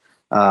college.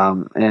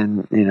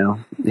 And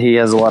he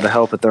has a lot of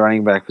help at the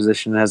running back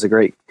position and has a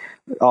great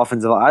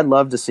offensive line. I'd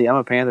love to see, I'm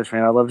a Panthers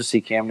fan, I'd love to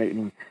see Cam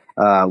Newton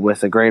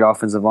with a great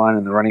offensive line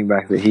and the running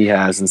back that he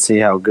has and see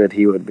how good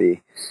he would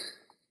be.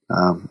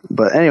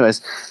 But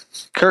anyways,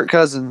 Kirk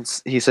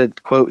Cousins, he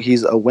said, quote,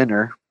 he's a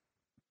winner.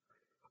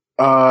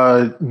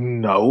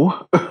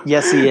 No.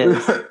 Yes, he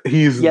is.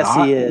 He's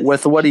not. He is.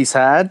 With what he's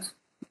had,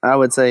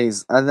 I'd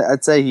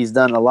say he's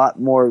done a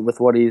lot more with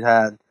what he's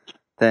had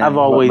than I've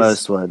always,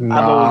 most would.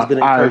 I've always been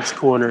in Kirk's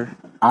corner.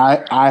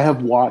 I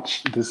have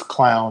watched this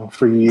clown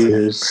for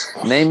years.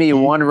 Name me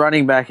one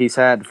running back he's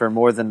had for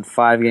more than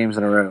 5 games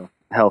in a row,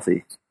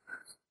 healthy.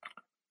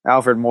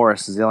 Alfred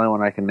Morris is the only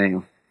one I can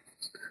name.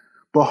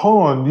 But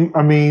hold on,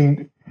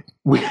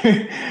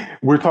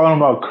 we're talking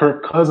about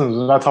Kirk Cousins.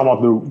 We're not talking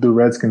about the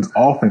Redskins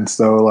offense.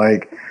 So,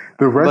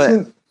 the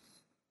Redskins.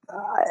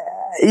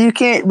 You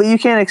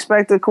can't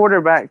expect a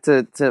quarterback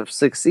to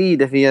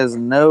succeed if he has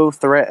no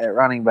threat at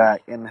running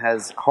back and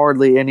has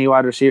hardly any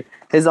wide receiver.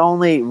 His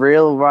only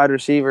real wide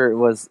receiver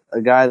was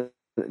a guy,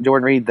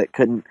 Jordan Reed, that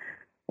couldn't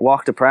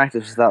walk to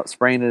practice without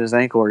spraining his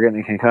ankle or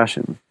getting a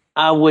concussion.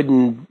 I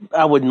wouldn't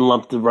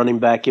lump the running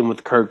back in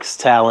with Kirk's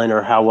talent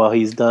or how well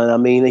he's done. I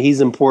mean,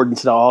 he's important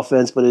to the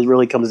offense, but it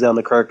really comes down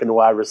to Kirk and the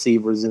wide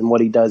receivers and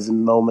what he does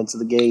in moments of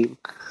the game.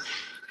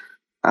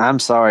 I'm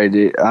sorry,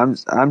 dude.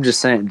 I'm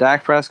just saying,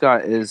 Dak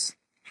Prescott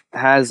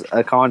has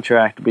a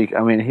contract. He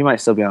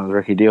might still be on his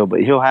rookie deal,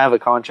 but he'll have a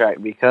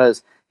contract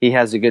because he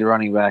has a good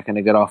running back and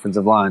a good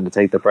offensive line to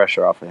take the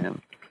pressure off of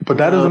him. But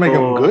that doesn't make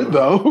him good,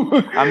 though.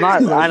 I'm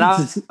not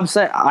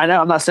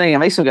saying it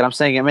makes him good. I'm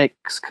saying it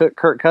makes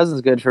Kirk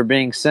Cousins good for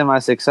being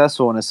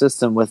semi-successful in a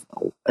system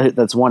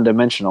that's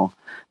one-dimensional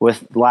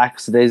with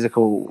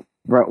lackadaisical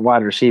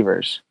wide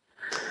receivers.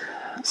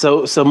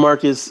 So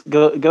Marcus,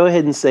 go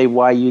ahead and say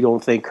why you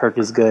don't think Kirk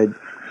is good.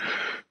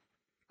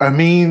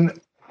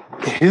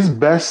 His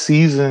best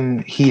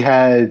season, he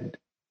had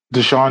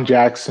Deshaun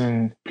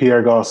Jackson,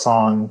 Pierre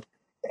Garçon,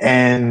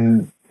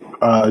 and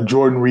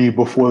Jordan Reed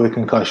before the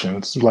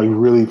concussions, like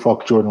really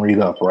fucked Jordan Reed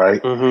up,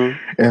 right? Mm-hmm.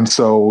 And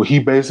so he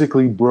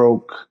basically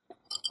broke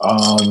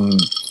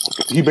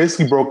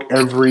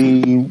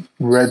every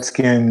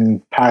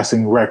Redskin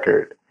passing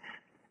record.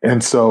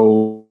 And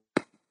so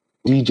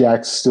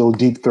D-Jack's still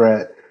deep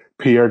threat.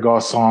 Pierre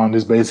Garçon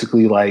is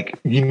basically like,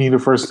 you need a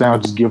first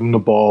down, just give him the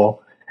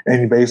ball.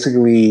 And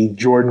basically,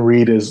 Jordan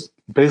Reed is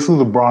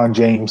basically LeBron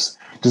James.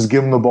 Just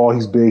give him the ball.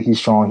 He's big, he's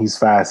strong, he's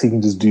fast. He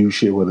can just do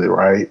shit with it,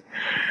 right?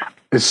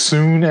 As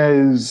soon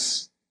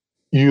as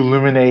you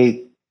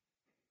eliminate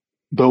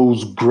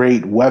those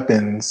great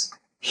weapons,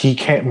 he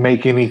can't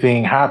make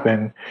anything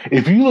happen.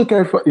 If you look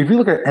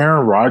at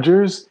Aaron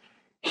Rodgers,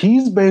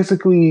 he's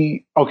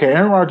basically okay.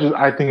 Aaron Rodgers,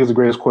 I think, is the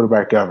greatest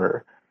quarterback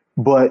ever.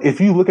 But if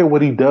you look at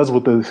what he does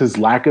with his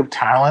lack of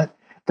talent,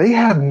 they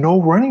have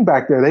no running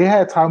back there. They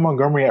had Ty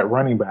Montgomery at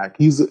running back.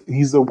 He's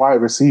a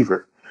wide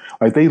receiver.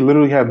 Like they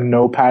literally have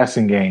no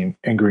passing game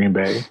in Green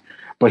Bay,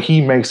 but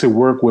he makes it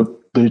work with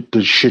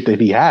the shit that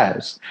he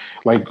has.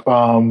 Like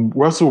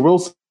Russell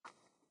Wilson,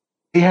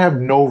 they have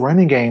no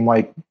running game.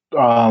 Like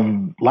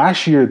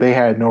last year, they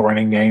had no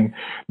running game.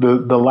 The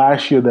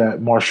last year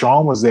that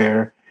Marshawn was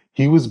there,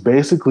 he was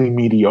basically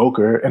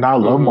mediocre. And I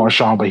love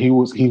Marshawn, but he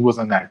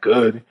wasn't that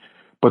good.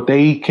 But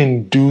they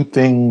can do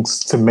things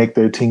to make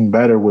their team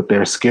better with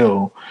their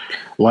skill.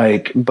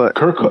 Like, but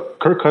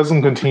Kirk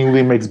Cousins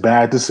continually makes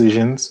bad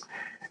decisions,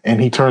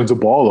 and he turns the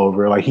ball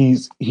over. Like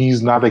he's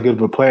not that good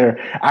of a player.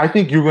 I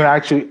think you're gonna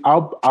actually.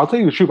 I'll tell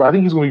you the truth. I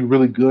think he's gonna be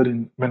really good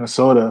in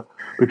Minnesota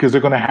because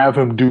they're gonna have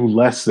him do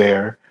less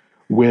there.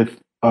 With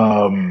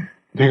they're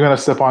gonna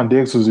Stephon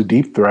Diggs, who's a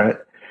deep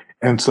threat,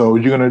 and so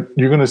you're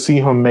gonna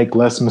see him make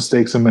less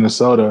mistakes in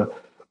Minnesota.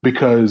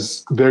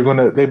 Because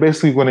they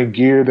basically gonna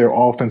gear their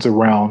offense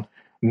around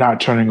not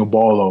turning a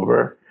ball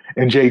over.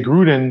 And Jay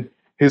Gruden,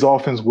 his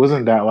offense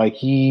wasn't that. Like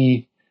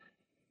he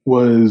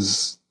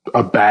was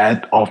a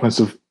bad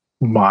offensive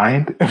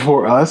mind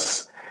for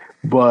us,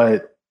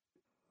 but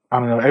I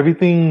don't know.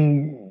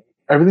 Everything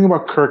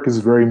about Kirk is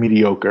very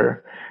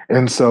mediocre.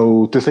 And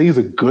so to say he's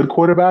a good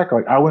quarterback,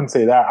 like I wouldn't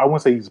say that. I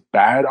wouldn't say he's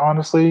bad,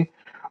 honestly.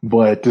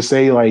 But to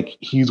say like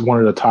he's one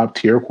of the top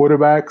tier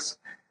quarterbacks,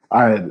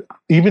 I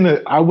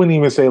wouldn't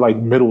even say like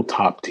middle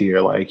top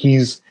tier. Like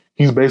he's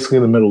basically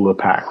in the middle of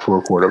the pack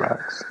for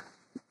quarterbacks.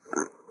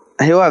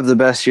 He'll have the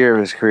best year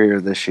of his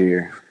career this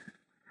year.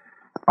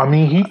 I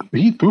mean,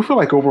 he threw for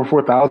like over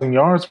 4,000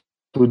 yards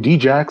with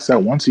D-Jax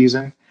that one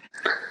season.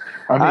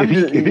 I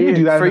mean, if he can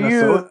do that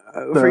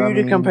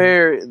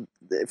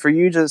for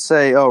you to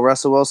say, "Oh,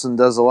 Russell Wilson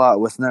does a lot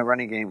with no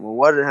running game." Well,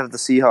 what have the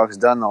Seahawks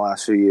done the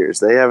last few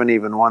years? They haven't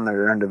even won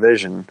their own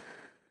division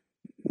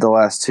the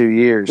last 2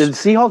 years. Did the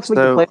Seahawks make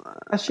the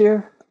playoffs last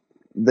year?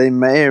 They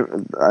may. I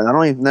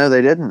don't even know.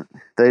 They didn't.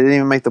 They didn't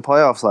even make the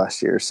playoffs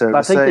last year. So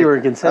I think they were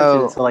in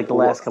contention until like the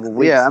last couple of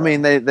weeks. Yeah, I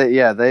mean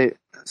they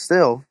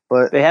still,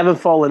 but they haven't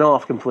fallen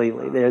off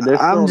completely. They're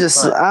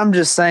still I'm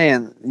just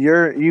saying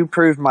you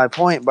proved my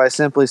point by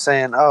simply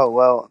saying, oh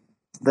well,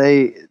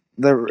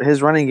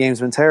 his running game's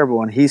been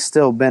terrible and he's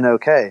still been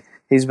okay.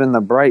 He's been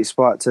the bright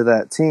spot to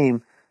that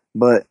team,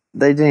 but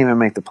they didn't even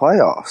make the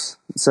playoffs.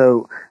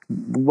 So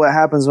what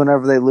happens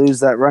whenever they lose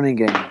that running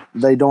game?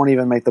 They don't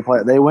even make the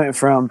play. They went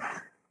from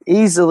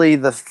easily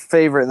the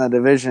favorite in the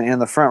division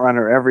and the front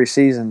runner every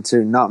season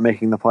to not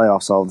making the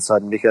playoffs all of a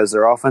sudden because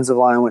their offensive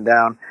line went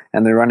down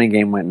and their running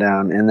game went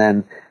down. And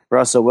then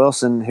Russell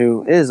Wilson,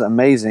 who is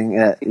amazing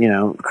at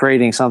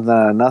creating something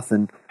out of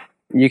nothing,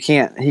 he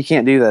can't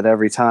do that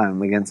every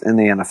time in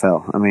the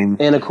NFL. I mean,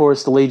 and of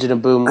course the Legion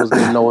of Boom was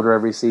getting older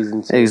every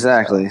season too,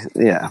 exactly. So.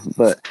 Yeah,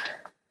 but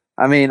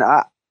I mean,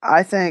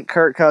 I think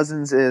Kirk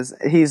Cousins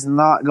he's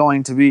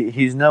nowhere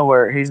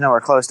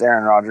close to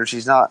Aaron Rodgers.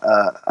 He's not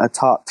a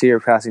top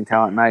tier passing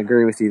talent, and I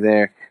agree with you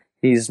there.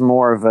 He's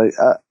more of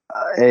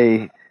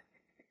a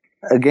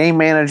game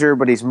manager,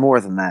 but he's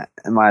more than that,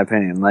 in my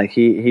opinion. Like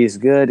he's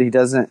good. He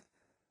doesn't.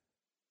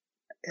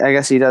 I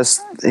guess he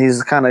does.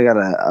 He's kind of got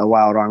a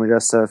wild arm. He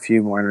does throw a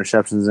few more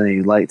interceptions than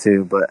he'd like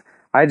to, but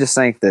I just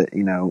think that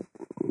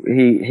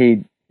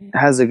he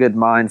has a good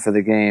mind for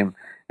the game.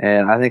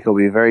 And I think he'll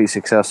be very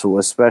successful,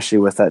 especially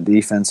with that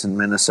defense in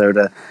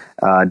Minnesota.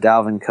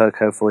 Dalvin Cook,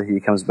 hopefully he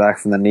comes back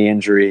from the knee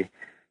injury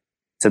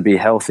to be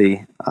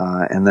healthy.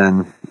 And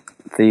then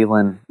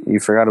Thielen, you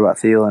forgot about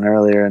Thielen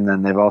earlier, and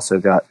then they've also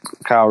got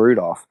Kyle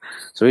Rudolph.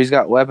 So he's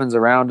got weapons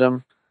around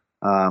him.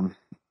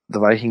 The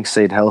Vikings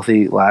stayed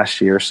healthy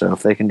last year, so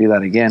if they can do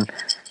that again,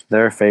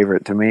 they're a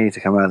favorite to me to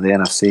come out of the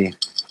NFC.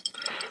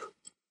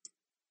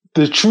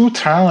 The true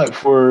talent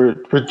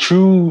for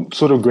true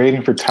sort of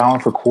grading for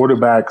talent for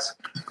quarterbacks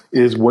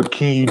is what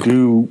can you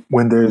do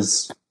when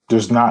there's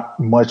not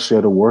much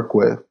there to work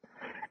with.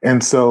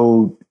 And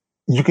so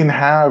you can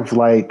have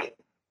like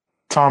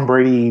Tom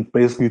Brady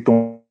basically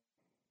throwing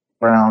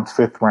around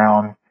 5th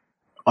round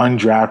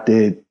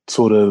undrafted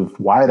sort of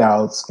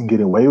wideouts and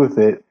get away with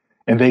it.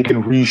 And they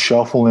can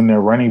reshuffle in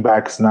their running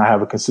backs and not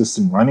have a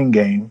consistent running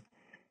game.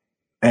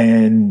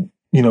 And,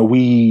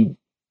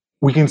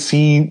 we can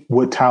see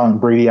what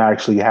talent Brady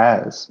actually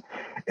has.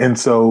 And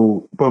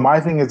so, but my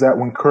thing is that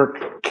when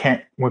Kirk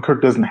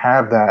doesn't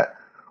have that,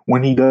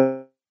 when he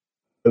does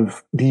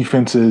have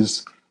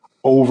defenses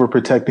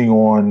overprotecting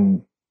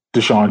on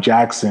Deshaun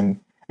Jackson,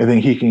 and then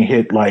he can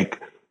hit like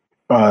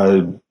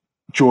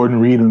Jordan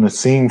Reed in the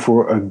seam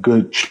for a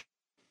good.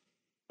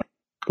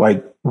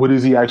 Like, what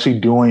is he actually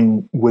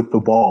doing with the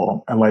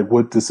ball, and like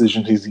what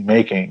decisions is he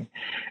making?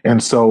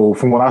 And so,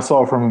 from what I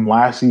saw from him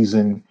last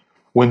season,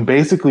 when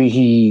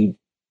basically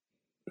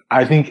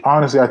I think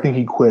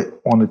he quit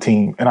on the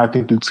team, and I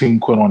think the team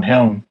quit on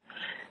him.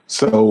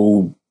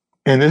 So,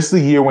 and this is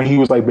the year when he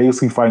was like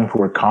basically fighting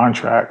for a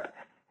contract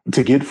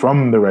to get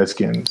from the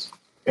Redskins,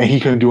 and he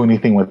couldn't do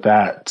anything with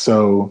that.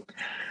 So,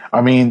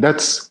 I mean,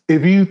 that's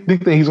if you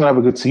think that he's gonna have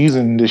a good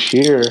season this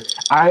year,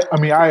 I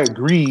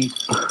agree.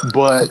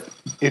 But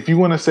if you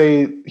want to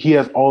say he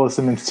has all of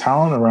Simmons'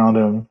 talent around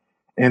him,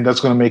 and that's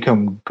gonna make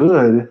him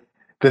good,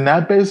 then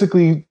that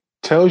basically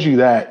tells you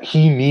that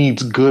he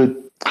needs good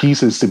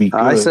pieces to be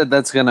good. I said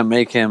that's going to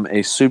make him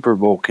a Super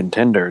Bowl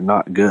contender,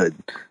 not good.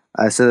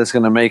 I said it's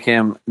going to make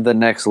him the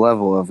next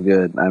level of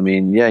good. I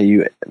mean,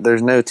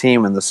 there's no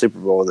team in the Super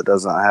Bowl that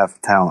does not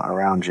have talent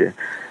around you.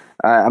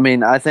 I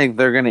mean, I think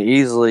they're going to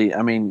easily.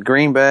 I mean,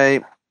 Green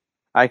Bay,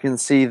 I can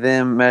see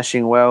them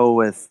meshing well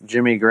with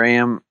Jimmy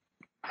Graham,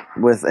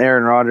 with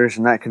Aaron Rodgers,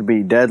 and that could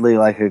be deadly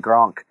like a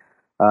Gronk,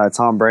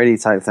 Tom Brady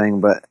type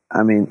thing. But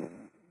I mean,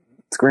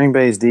 Green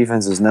Bay's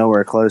defense is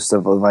nowhere close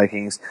to the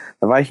Vikings.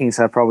 The Vikings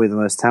have probably the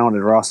most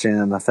talented roster in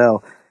the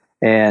NFL.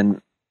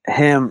 And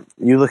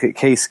you look at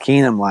Case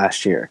Keenum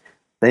last year.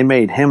 They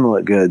made him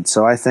look good.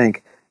 So I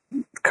think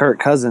Kirk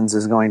Cousins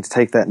is going to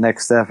take that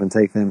next step and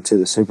take them to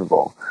the Super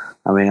Bowl.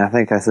 I mean, I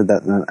think I said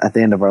that at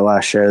the end of our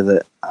last show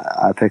that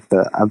I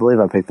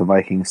believe I picked the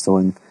Vikings to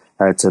win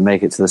or to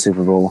make it to the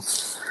Super Bowl.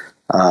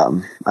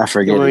 I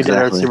forget when we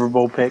exactly. did our Super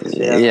Bowl picks.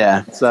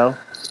 Yeah. So,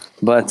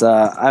 but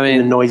I mean,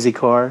 in a noisy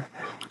car.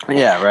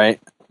 Yeah, right.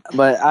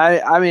 But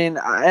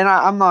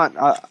I'm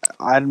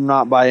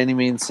not by any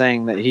means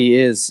saying that he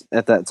is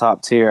at that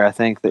top tier. I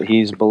think that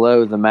he's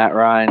below the Matt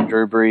Ryan,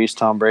 Drew Brees,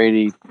 Tom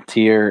Brady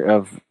tier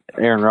of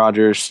Aaron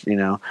Rodgers,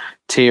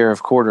 tier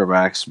of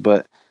quarterbacks.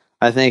 But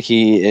I think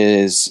he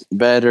is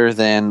better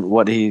than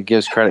what he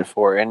gives credit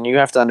for. And you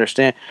have to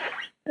understand,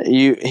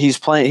 he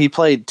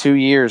played 2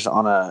 years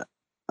on a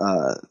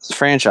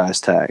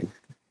franchise tag.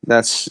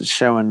 That's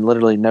showing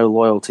literally no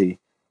loyalty.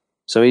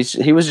 So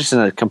he was just in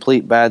a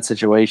complete bad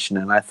situation,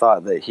 and I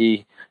thought that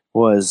he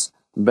was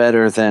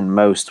better than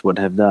most would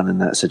have done in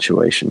that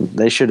situation.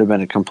 They should have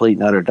been a complete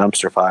and utter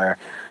dumpster fire,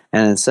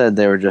 and instead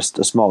they were just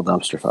a small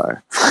dumpster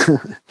fire.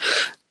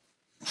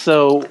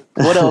 So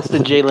what else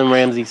did Jalen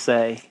Ramsey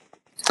say?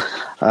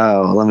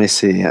 Oh, let me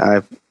see.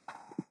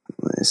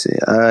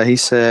 He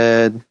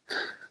said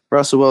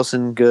Russell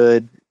Wilson,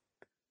 good.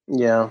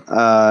 Yeah.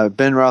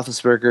 Ben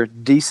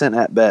Roethlisberger, decent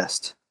at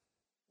best.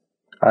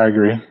 I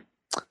agree.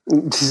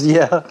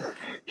 Yeah.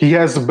 He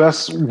has the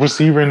best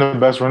receiver and the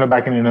best running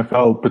back in the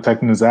NFL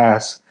protecting his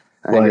ass.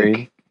 I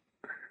agree.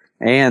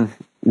 And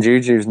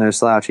Juju's no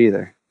slouch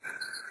either.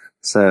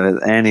 So,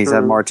 and he's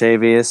had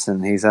Martavius,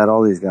 and he's had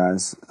all these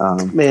guys.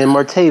 Man,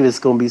 Martavius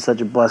going to be such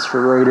a bust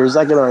for Raiders.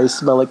 I can already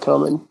smell it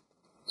coming.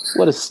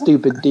 What a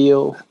stupid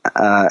deal.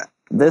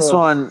 This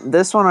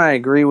one I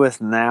agree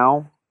with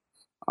now.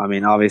 I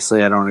mean,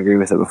 obviously I don't agree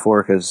with it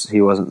before because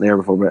he wasn't there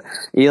before, but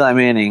Eli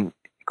Manning,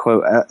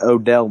 quote,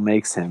 Odell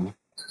makes him.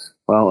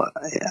 Well,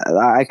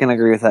 I can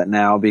agree with that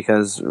now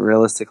because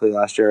realistically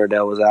last year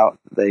Odell was out.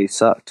 They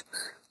sucked.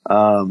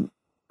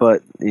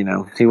 But, he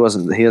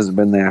hasn't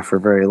been there for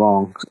very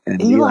long.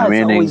 And Eli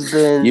Manning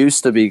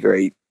used to be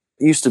great.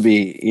 Used to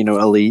be,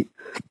 elite.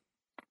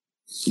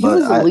 He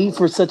was elite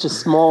for such a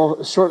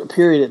short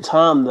period of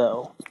time,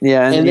 though.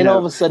 Yeah, and then all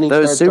of a sudden he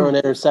started throwing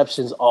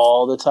interceptions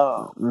all the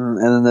time. And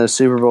then those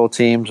Super Bowl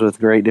teams with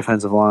great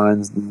defensive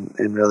lines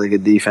and really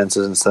good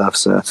defenses and stuff.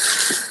 So,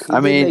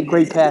 he made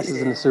great passes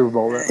in the Super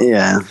Bowl. Though.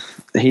 Yeah,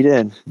 he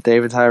did.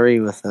 David Tyree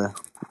with the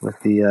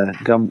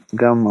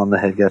gum on the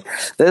head, guys.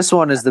 This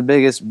one is the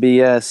biggest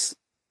BS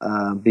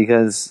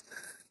because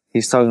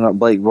he's talking about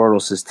Blake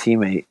Bortles, his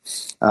teammate.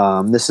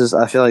 This is,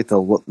 I feel like,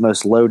 the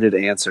most loaded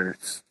answer.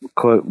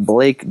 Quote,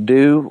 Blake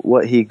do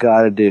what he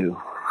got to do.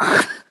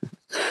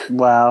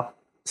 Wow.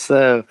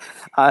 So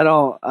I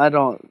don't.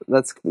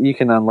 You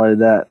can unload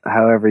that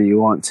however you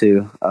want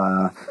to.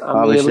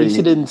 At least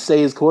he didn't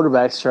say his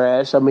quarterback's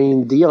trash. I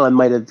mean, Dion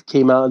might have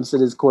came out and said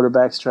his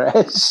quarterback's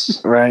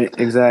trash. Right.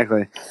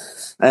 Exactly.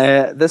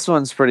 This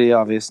one's pretty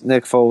obvious.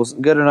 Nick Foles,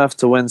 good enough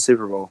to win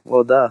Super Bowl.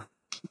 Well, duh.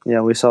 Yeah,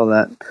 we saw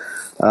that.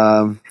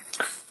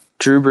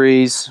 Drew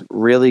Brees,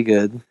 really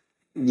good.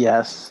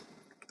 Yes.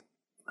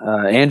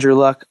 Andrew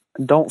Luck,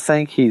 don't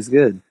think he's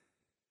good.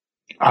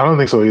 I don't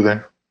think so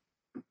either.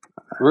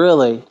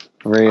 Really?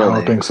 I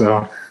don't think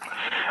so.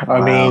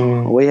 I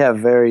mean, we have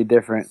very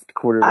different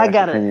quarterback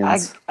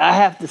opinions. I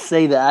have to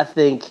say that I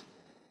think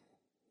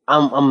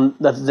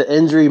the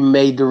injury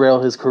may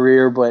derail his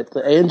career, but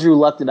the Andrew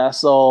Luck that I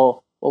saw,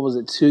 what was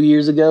it, 2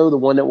 years ago, the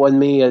one that won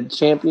me a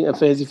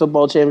fantasy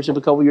football championship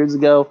a couple years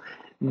ago,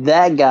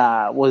 that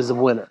guy was a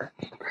winner.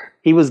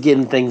 he was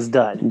getting things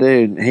done.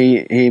 Dude,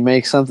 he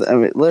makes something. I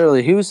mean,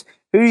 literally, who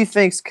do you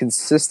think's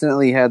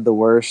consistently had the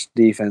worst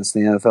defense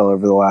in the NFL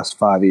over the last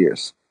 5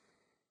 years?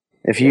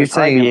 If you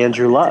think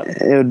Andrew Luck,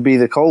 it would be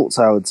the Colts,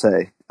 I would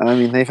say. I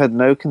mean, they've had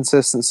no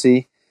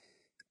consistency,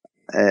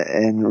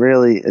 and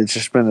really, it's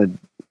just been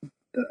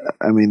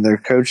their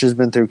coach has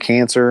been through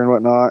cancer and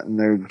whatnot, and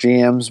their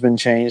GM's been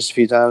changed a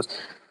few times.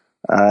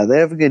 They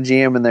have a good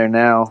GM in there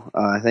now.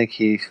 I think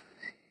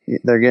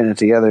they're getting it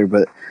together,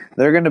 but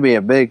they're going to be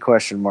a big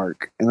question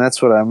mark, and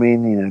that's what I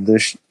mean. You know,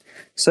 there's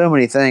so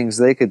many things.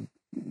 They could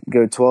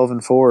go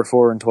 12-4 or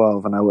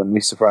 4-12, and I wouldn't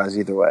be surprised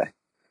either way.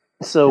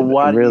 So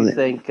why do you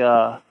think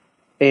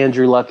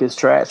Andrew Luck is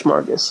trash,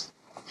 Marcus?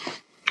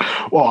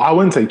 Well, I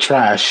wouldn't say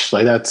trash.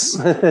 Like that's.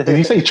 Did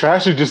you say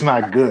trash or just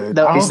not good?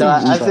 No, I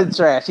said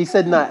trash. He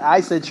said not.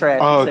 I said trash.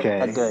 Oh, okay,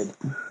 not good.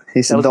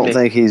 He said don't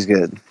think he's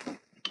good.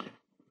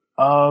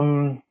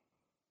 Well,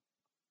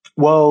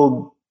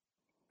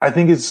 I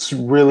think it's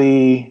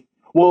really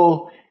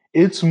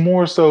it's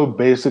more so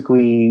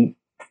basically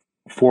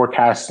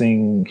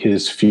forecasting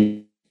his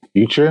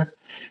future,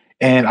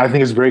 and I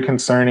think it's very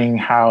concerning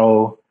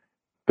how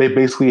they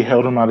basically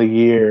held him out a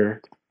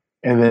year.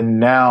 And then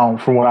now,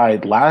 from what I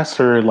had last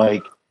heard,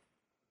 like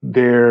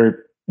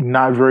they're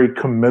not very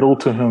committal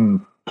to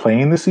him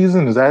playing the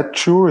season. Is that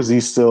true, or is he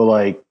still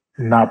like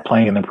not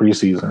playing in the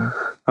preseason?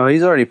 Oh,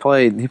 he's already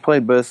played. He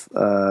played both.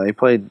 He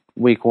played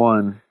week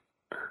 1.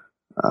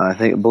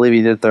 I believe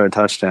he did throw a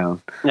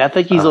touchdown. Yeah, I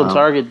think he's on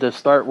target to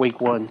start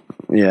week 1.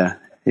 Yeah,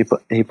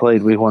 he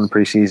played week 1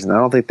 preseason. I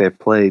don't think they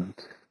played.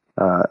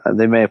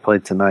 They may have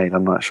played tonight.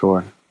 I'm not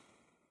sure.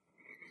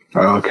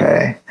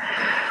 Okay.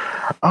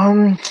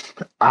 I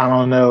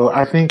don't know.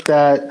 I think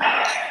that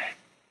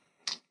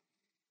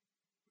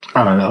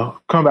I don't know.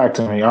 Come back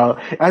to me.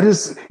 I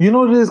just, you know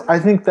what it is? I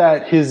think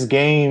that his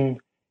game,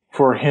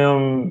 for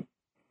him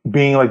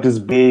being like this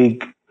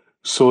big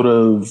sort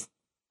of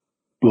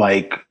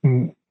like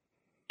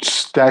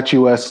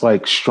statuesque,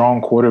 like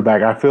strong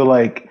quarterback, I feel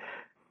like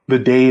the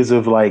days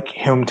of like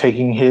him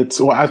taking hits,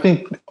 well, I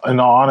think in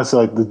all honesty,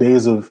 like the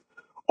days of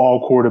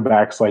all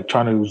quarterbacks like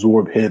trying to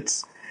absorb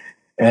hits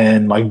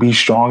and like be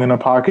strong in the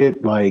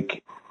pocket,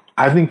 like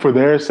I think for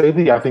their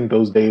safety, I think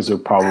those days are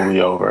probably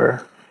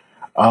over.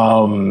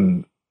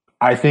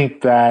 I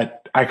think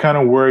that I kind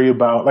of worry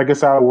about, like I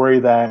said, I worry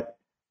that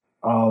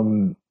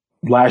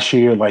last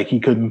year, like he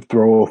couldn't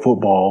throw a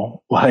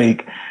football,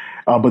 like,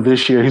 but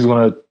this year he's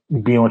going to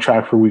be on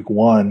track for week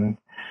 1.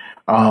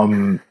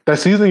 That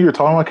season you were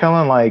talking about,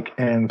 Kellen, like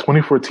in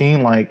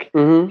 2014, like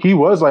he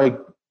was like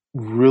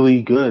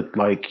really good.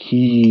 Like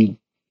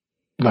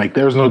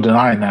there's no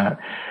denying that.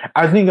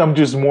 I think I'm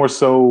just more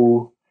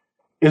so,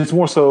 it's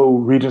more so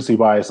recency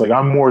bias. Like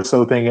I'm more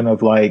so thinking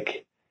of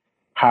like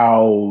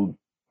how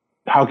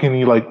can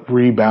he like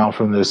rebound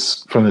from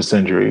this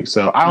injury?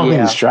 So I don't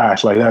think he's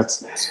trash. Like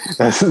that's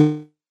I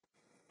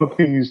don't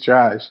think he's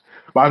trash.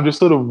 But I'm just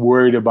sort of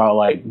worried about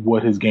like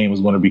what his game is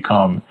going to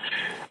become.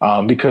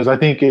 Because I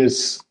think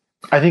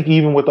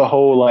even with the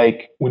whole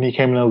like when he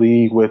came in the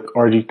league with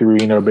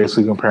RG3 and they're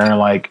basically comparing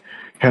like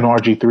him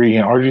and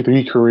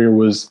RG3 career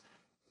was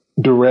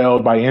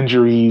derailed by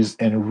injuries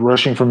and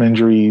rushing from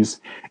injuries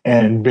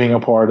and being a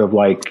part of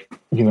like,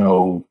 you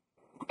know,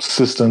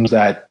 systems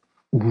that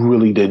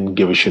really didn't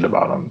give a shit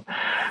about him.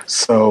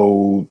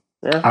 So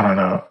I don't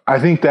know. I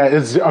think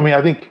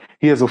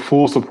he has a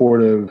full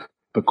support of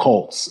the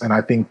Colts, and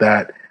I think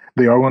that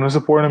they are going to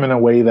support him in a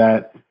way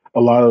that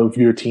a lot of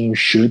your teams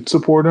should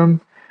support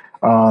him.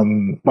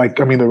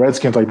 The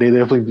Redskins, like they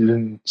definitely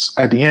didn't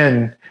at the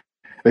end,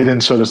 they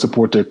didn't show the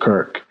support to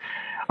Kirk.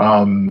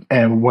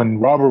 And when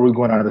Robert was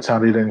going out of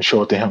town, they didn't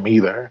show it to him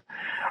either.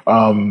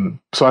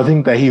 So I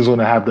think that he's going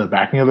to have the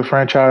backing of the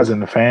franchise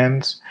and the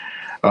fans.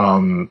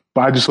 But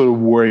I just sort of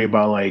worry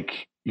about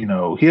like, you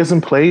know, he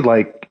hasn't played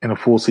like in a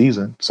full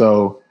season.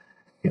 So,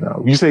 you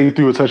know, you say he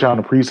threw a touchdown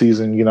in the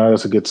preseason, you know,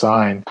 that's a good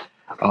sign.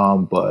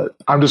 But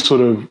I'm just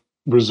sort of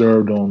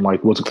reserved on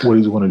like what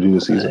he's going to do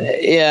this season.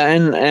 Yeah.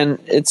 And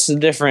it's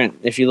different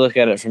if you look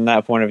at it from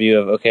that point of view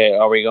of, okay,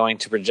 are we going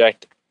to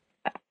project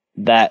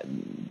that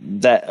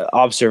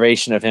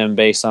observation of him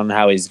based on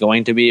how he's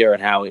going to be or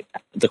how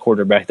the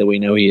quarterback that we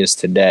know he is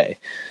today?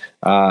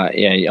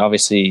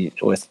 Obviously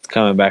with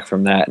coming back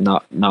from that,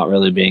 not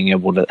really being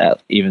able to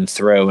even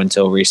throw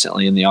until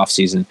recently in the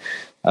offseason,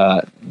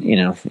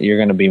 you're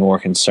going to be more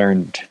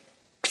concerned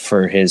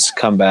for his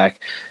comeback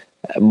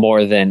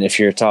more than if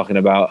you're talking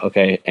about,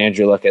 okay,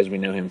 Andrew Luck as we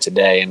know him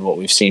today and what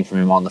we've seen from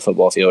him on the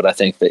football field. I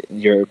think that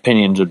your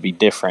opinions would be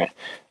different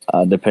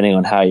depending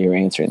on how you're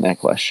answering that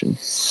question.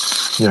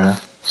 Yeah.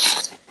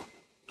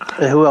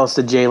 And who else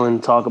did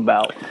Jalen talk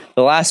about?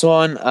 The last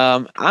one,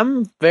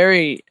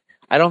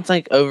 I don't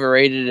think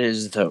overrated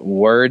is the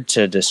word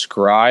to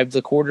describe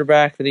the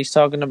quarterback that he's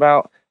talking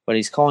about, but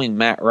he's calling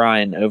Matt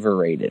Ryan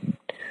overrated.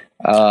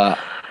 What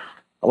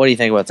do you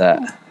think about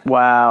that?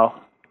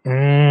 Wow.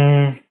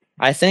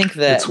 I think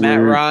that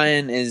Matt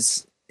Ryan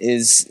is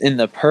in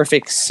the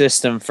perfect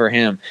system for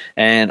him,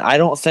 and I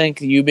don't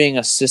think you being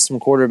a system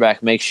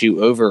quarterback makes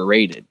you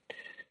overrated.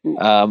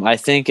 I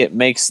think it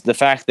makes the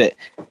fact that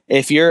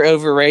if you're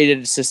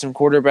overrated system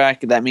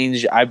quarterback, that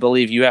means I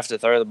believe you have to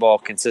throw the ball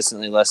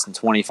consistently less than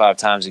 25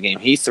 times a game.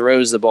 He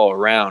throws the ball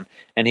around,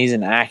 and he's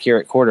an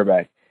accurate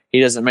quarterback. He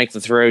doesn't make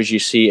the throws you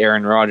see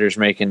Aaron Rodgers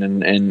making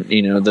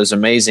and those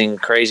amazing,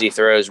 crazy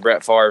throws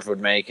Brett Favre would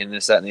make and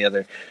this, that, and the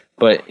other.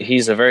 But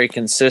he's a very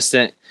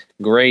consistent,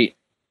 great,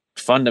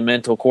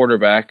 fundamental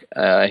quarterback.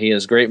 He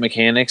has great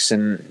mechanics,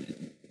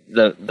 and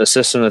the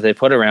system that they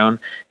put around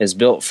is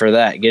built for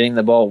that, getting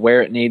the ball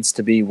where it needs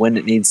to be, when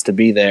it needs to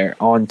be there,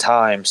 on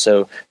time.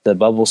 So the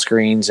bubble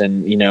screens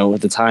and,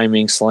 the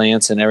timing,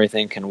 slants, and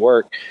everything can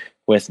work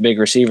with big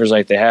receivers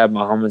like they have,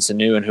 Mohamed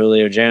Sanu and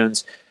Julio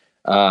Jones.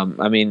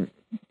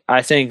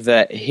 I think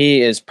that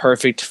he is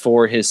perfect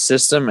for his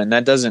system, and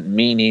that doesn't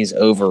mean he's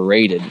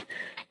overrated.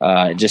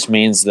 It just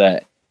means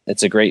that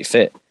it's a great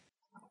fit.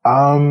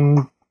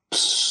 I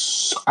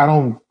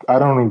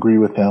don't agree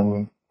with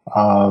him.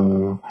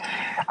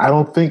 I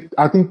think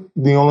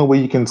the only way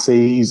you can say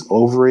he's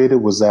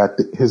overrated was that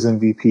his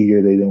MVP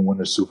year they didn't win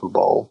the Super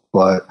Bowl.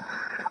 But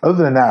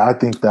other than that, I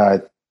think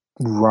that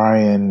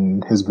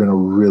Ryan has been a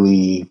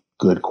really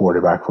good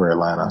quarterback for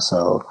Atlanta.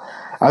 So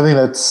I think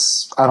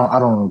I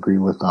don't agree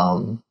with I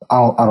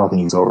don't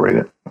think he's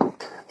overrated.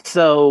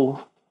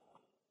 So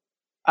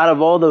out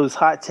of all those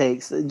hot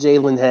takes that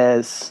Jalen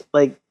has,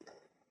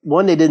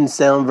 one, they didn't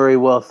sound very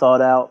well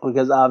thought out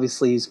because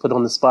obviously he's put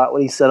on the spot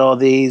when he said all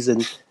these,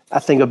 and I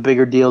think a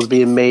bigger deal is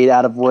being made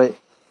out of what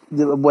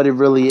it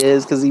really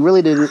is, because he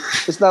really didn't.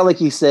 It's not like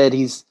he said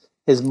his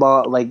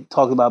mom,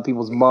 talking about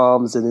people's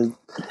moms and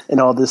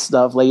all this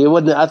stuff. It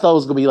wasn't. I thought it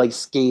was gonna be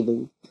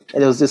scathing,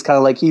 and it was just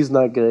kind of he's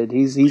not good.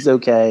 He's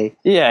okay.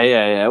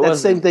 Yeah.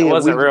 That's the same thing.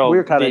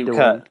 We're kind of doing.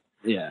 Cut.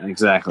 Yeah,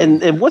 exactly.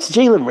 And what's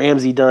Jalen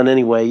Ramsey done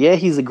anyway? Yeah,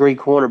 he's a great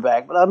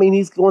cornerback, but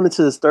he's going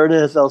into his third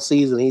NFL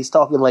season. He's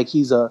talking like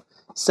he's a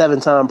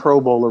 7-time Pro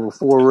Bowler with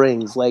 4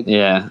 rings.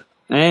 Yeah.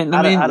 And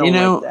I don't.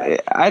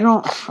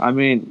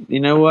 You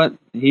know what?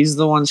 He's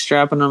the one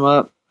strapping him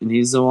up, and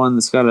he's the one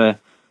that's got to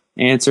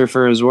answer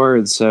for his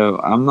words. So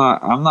I'm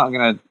not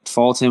going to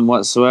fault him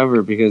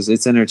whatsoever because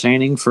it's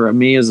entertaining for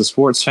me as a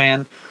sports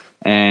fan,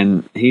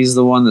 and he's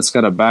the one that's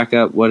got to back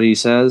up what he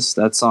says.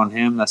 That's on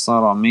him. That's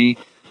not on me.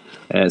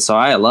 So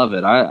I love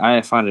it.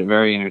 I find it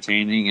very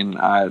entertaining, and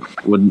I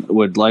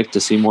would like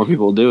to see more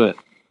people do it.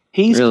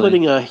 He's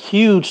putting a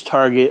huge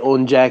target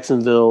on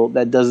Jacksonville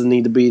that doesn't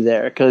need to be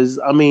there. Because,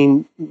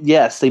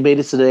 yes, they made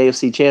it to the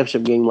AFC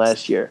Championship game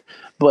last year.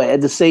 But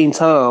at the same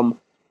time,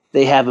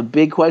 they have a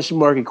big question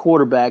mark at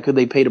quarterback who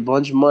they paid a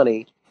bunch of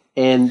money.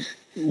 And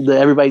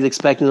everybody's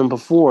expecting him to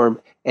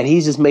perform. And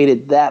he's just made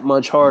it that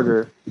much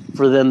harder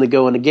for them to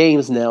go into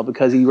games now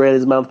because he ran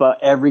his mouth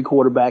about every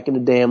quarterback in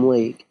the damn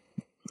league.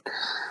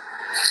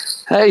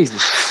 Hey,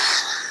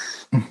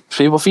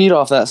 people feed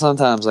off that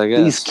sometimes, I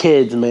guess. These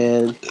kids,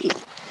 man.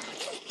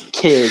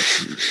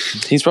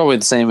 Kids. He's probably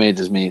the same age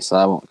as me, so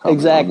I won't comment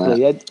exactly. on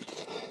that.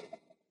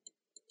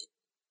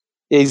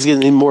 He's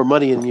getting more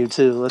money than you,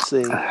 too. Let's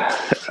see.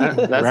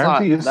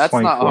 That's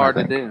not hard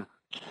to do.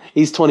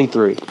 He's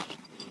 23.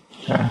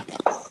 Yeah.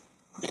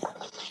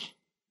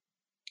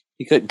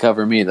 He couldn't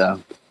cover me,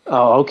 though.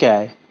 Oh,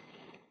 okay.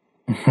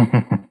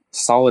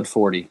 Solid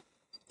 40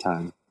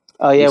 time.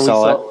 Oh, yeah,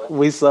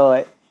 we saw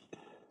it.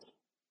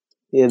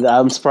 Yeah,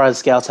 I'm surprised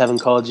scouts haven't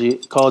called you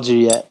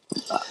yet.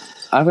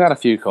 I've got a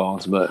few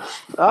calls, but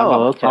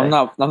okay. I'm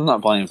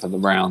not playing for the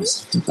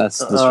Browns. That's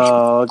disrespectful.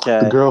 Oh, okay.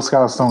 The Girl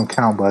Scouts don't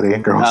count, buddy.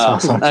 Girl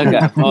Scouts don't count.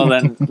 Okay. Well,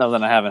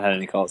 then I haven't had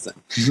any calls then.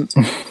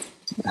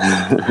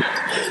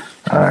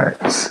 All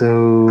right.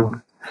 So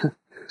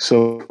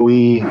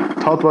we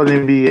talked about the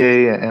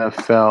NBA and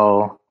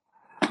NFL.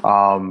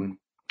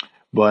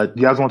 But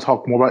you guys want to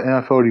talk more about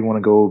NFL, or do you want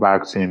to go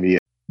back to NBA?